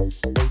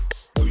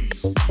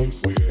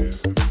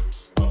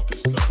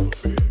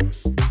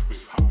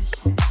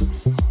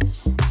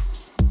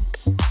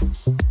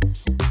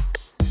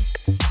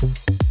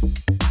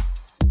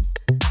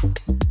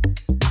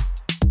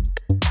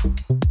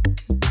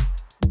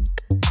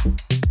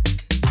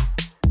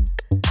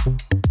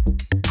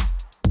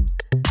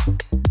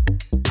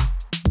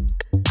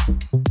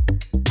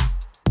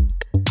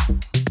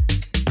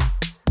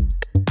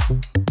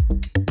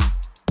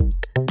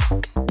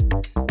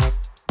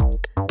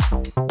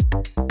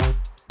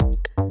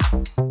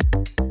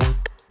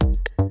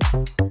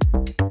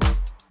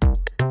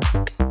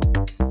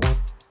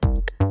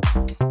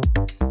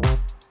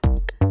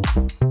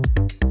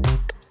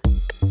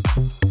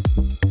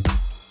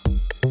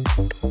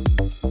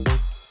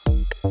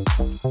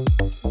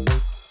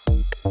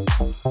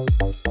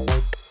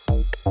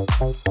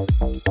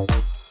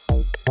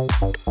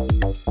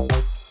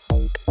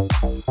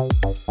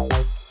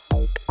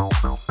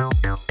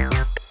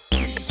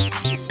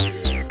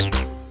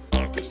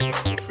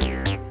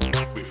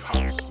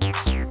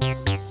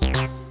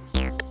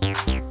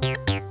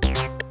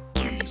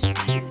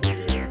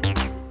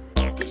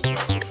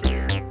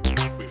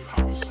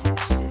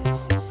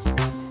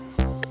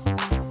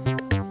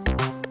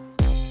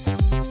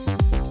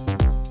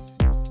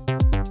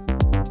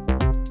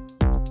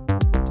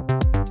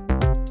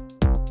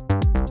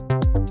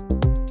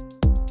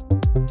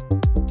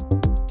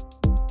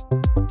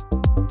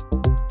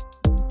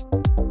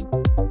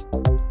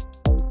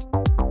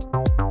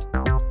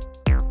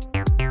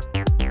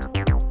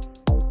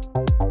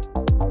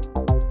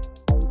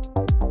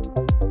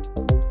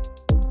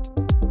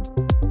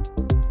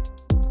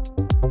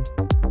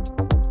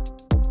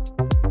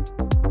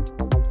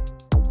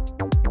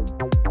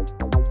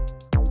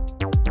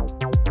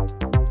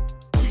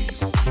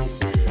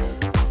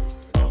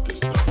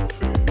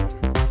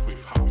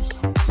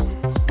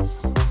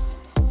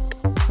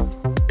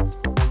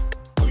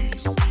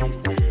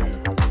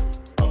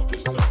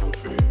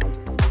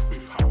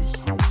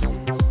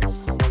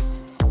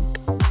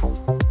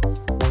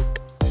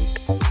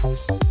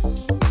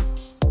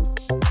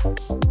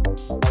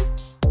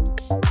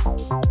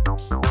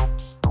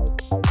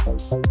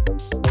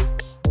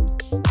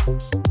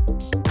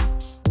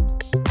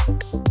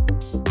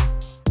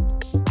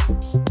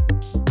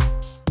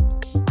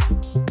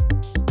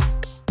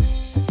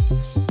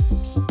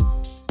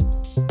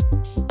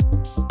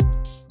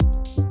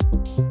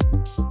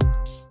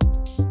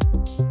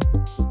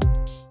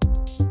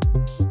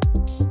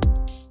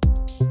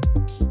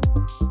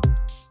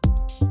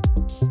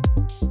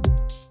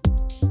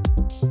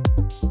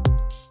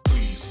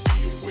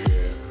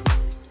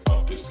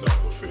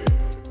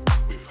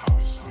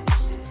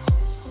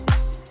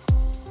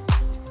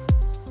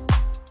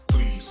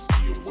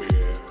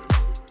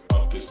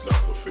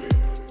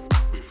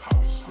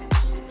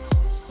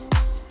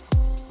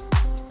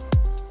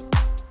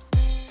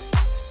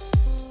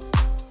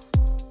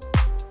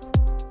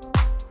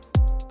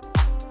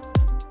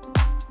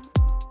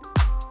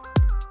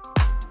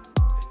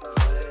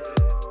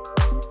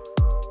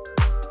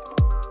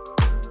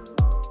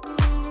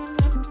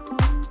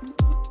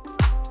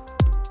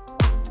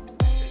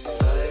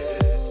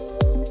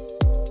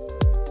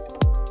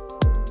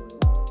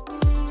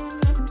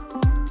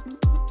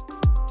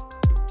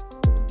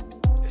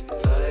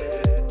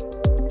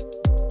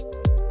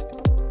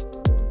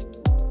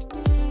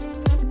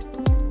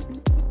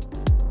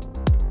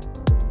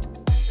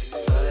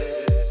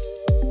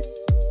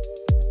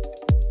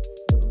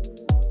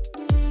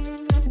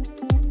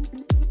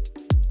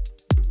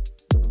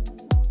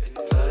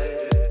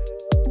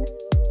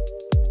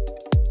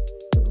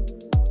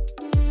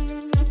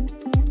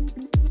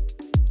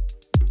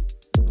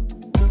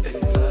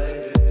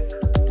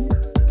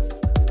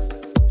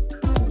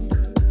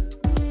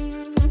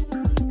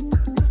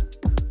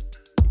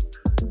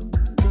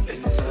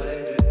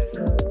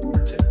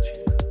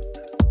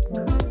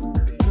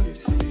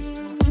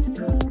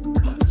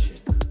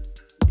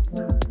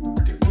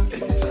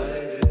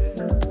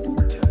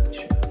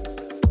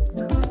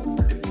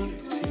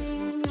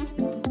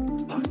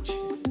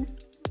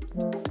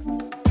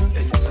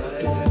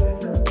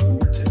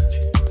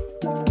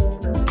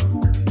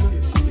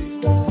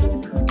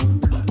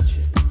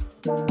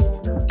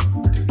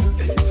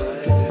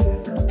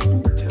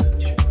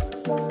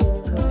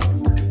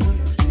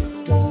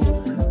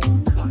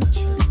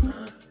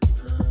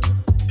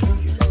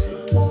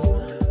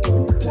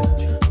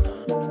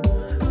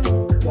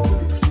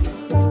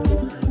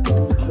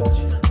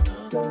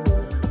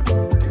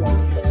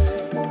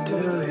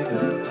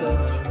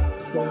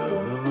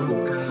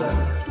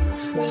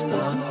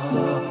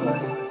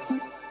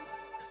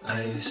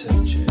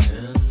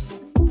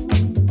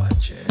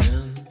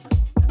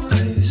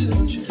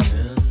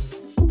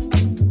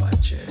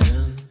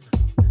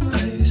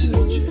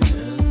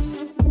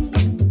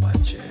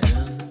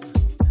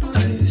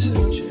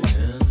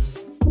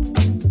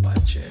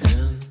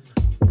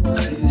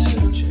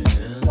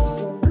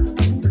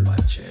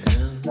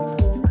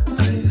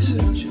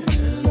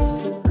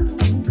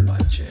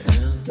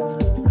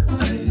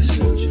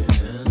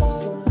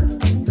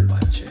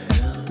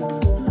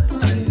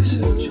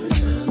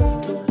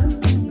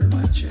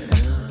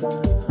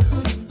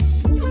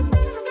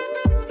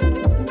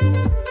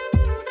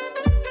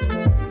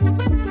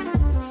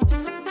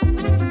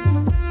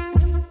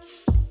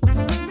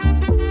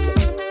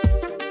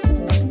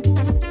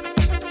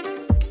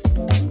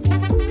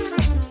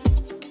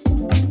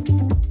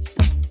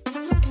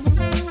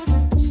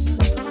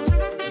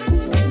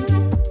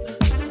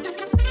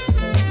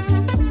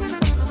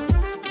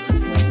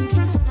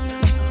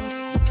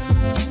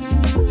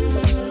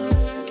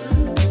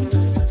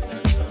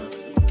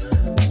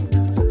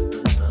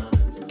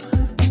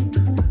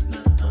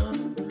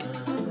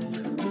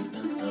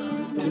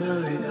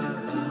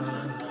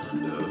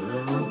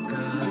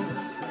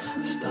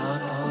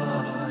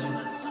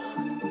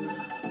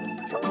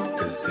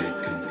 'Cause they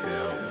can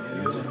feel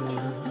you.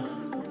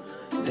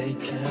 They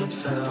can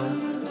feel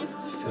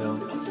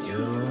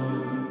you.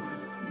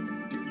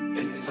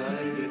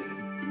 Excited.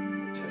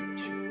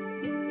 Touch you.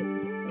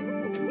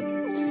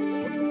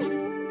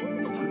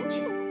 Touch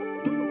you.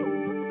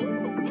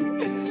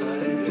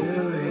 Excited. Do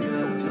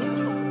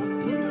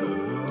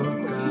you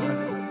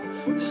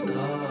got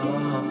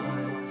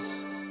stars?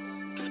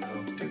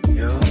 Feel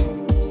you.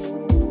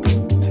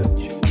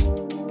 Touch you.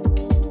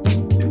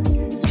 Do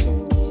you see?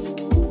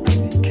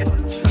 They can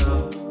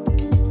feel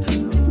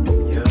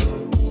you.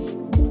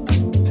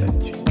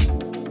 Touch you.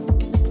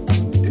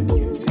 Do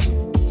you see?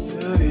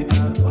 Do you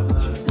got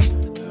stars?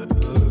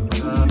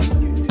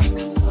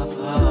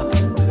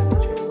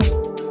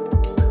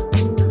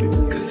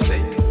 Cause they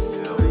can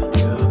feel you.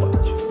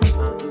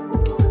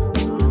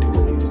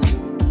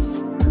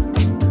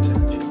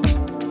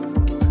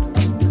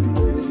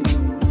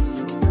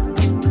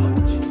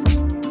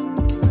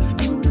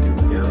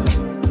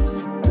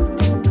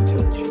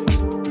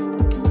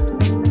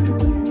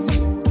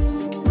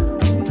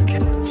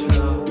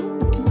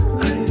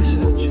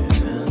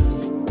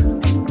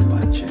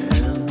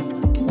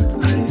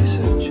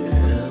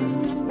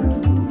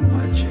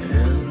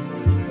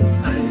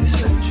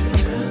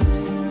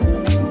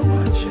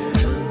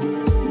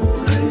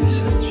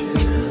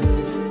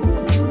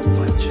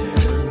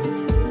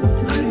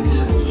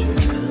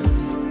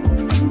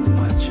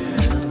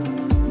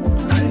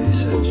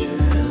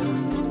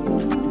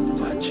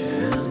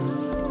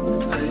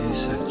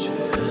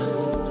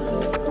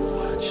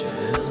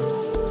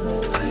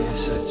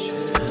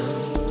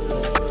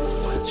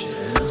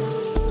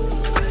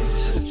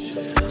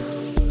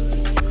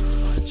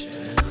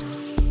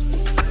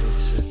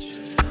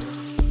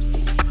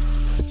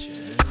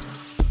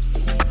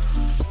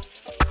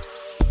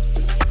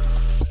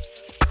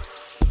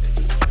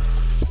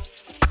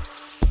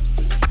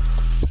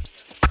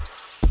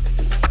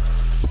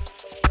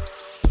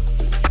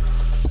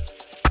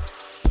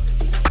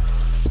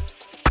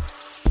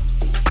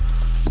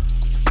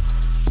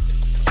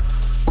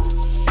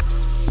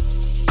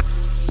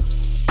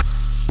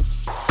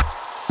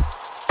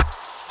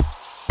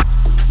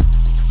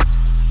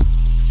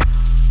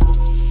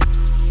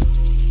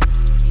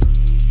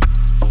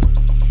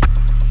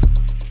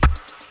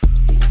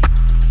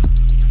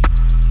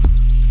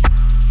 And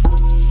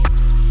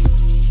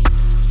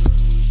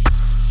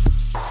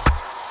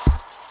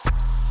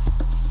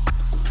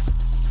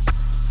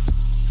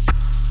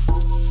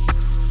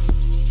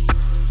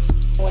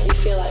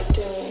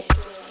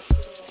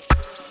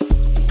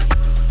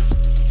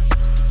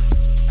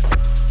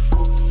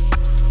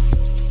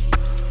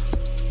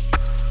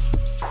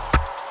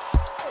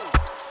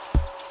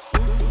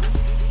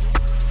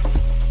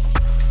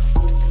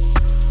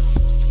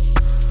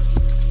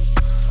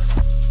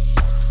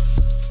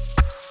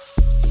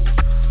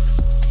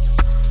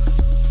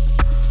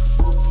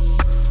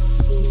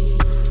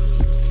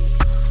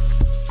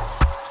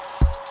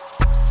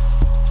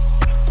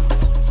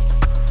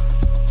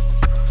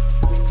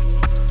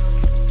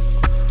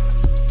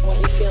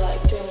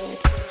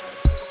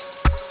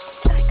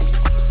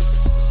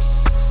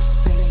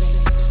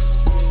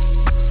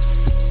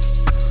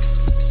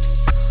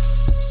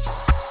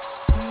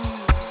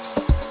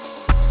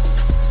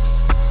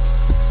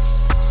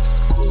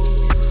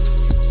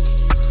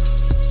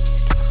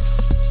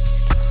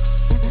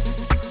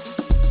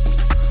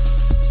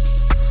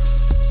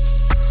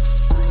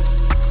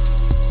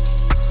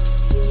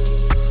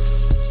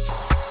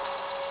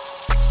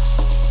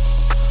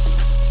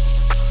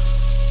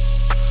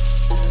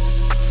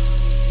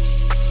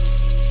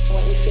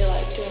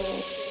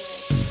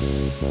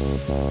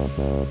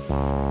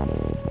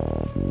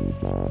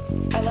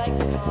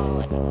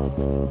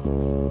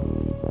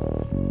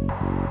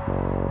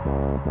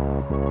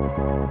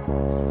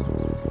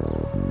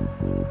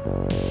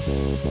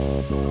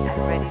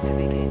ready to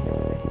begin.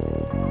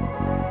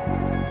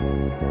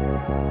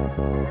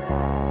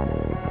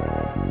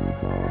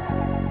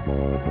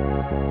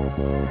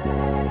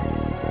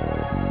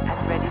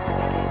 And ready to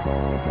begin.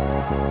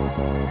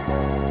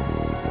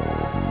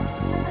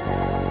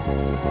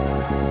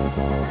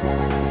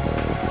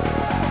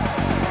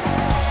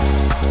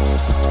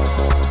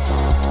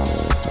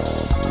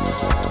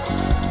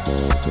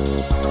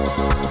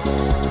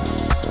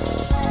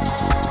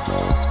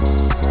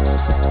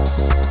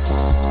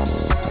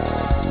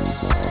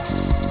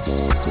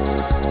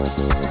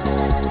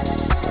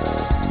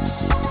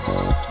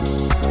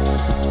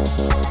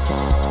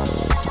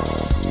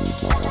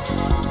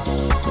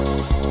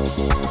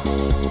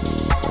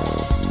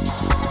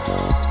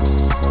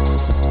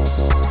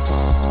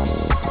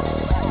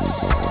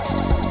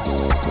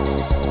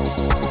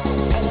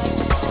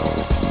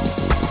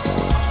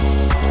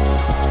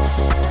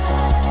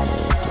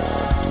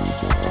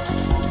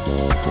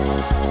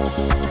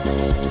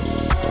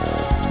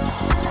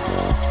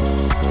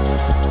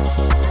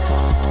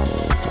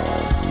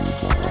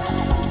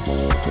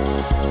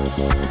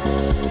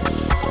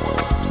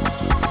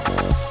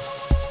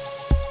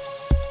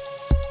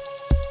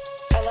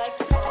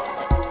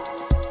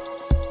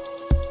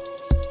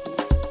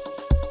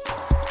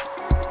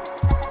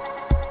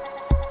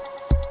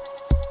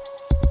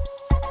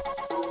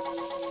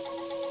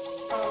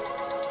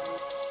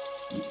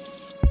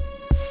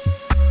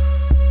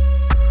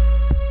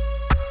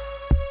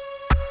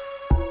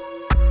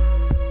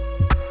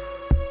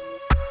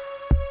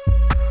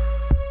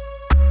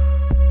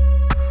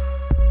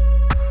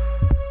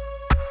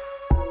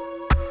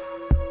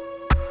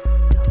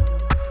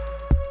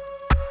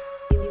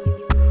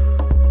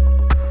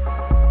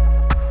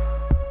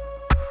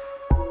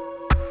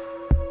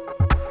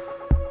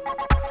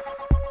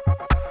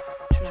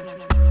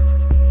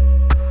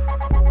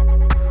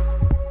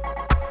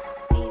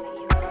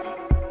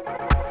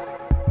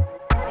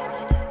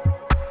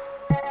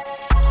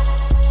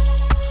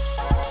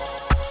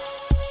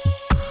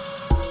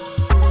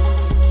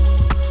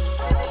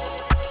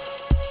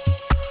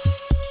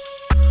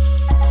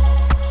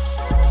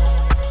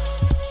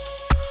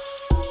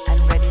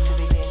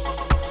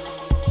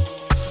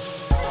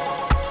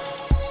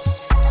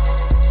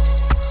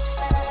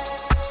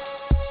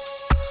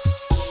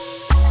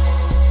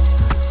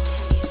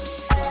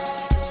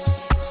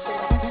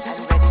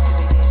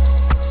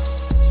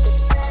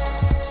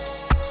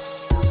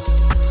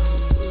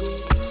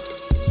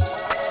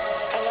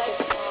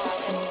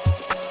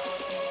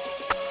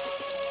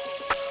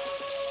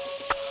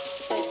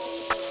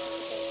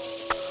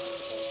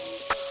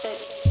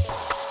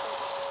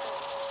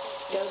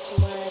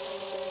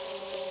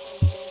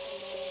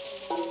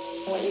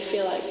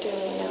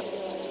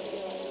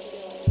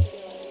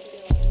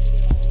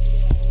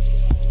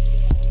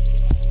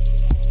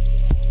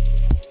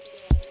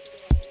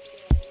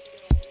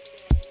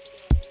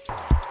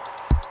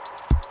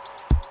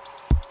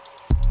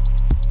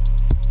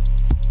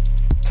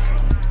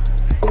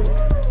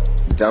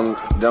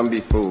 Don't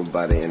be fooled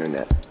by the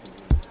internet.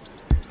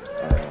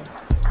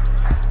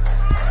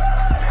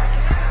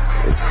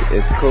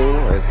 It's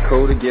cool. It's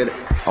cool to get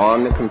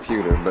on the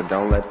computer, but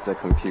don't let the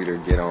computer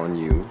get on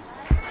you.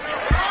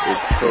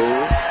 It's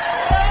cool.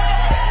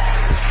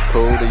 It's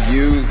cool to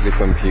use the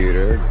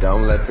computer.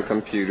 Don't let the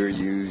computer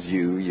use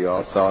you. You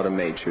all saw The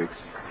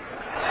Matrix.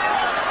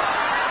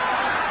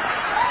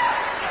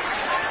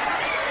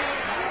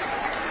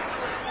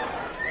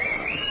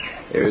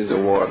 There is a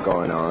war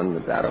going on. The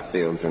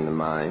battlefield's in the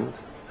mind.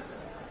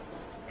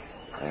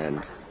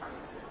 And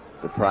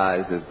the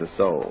prize is the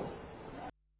soul.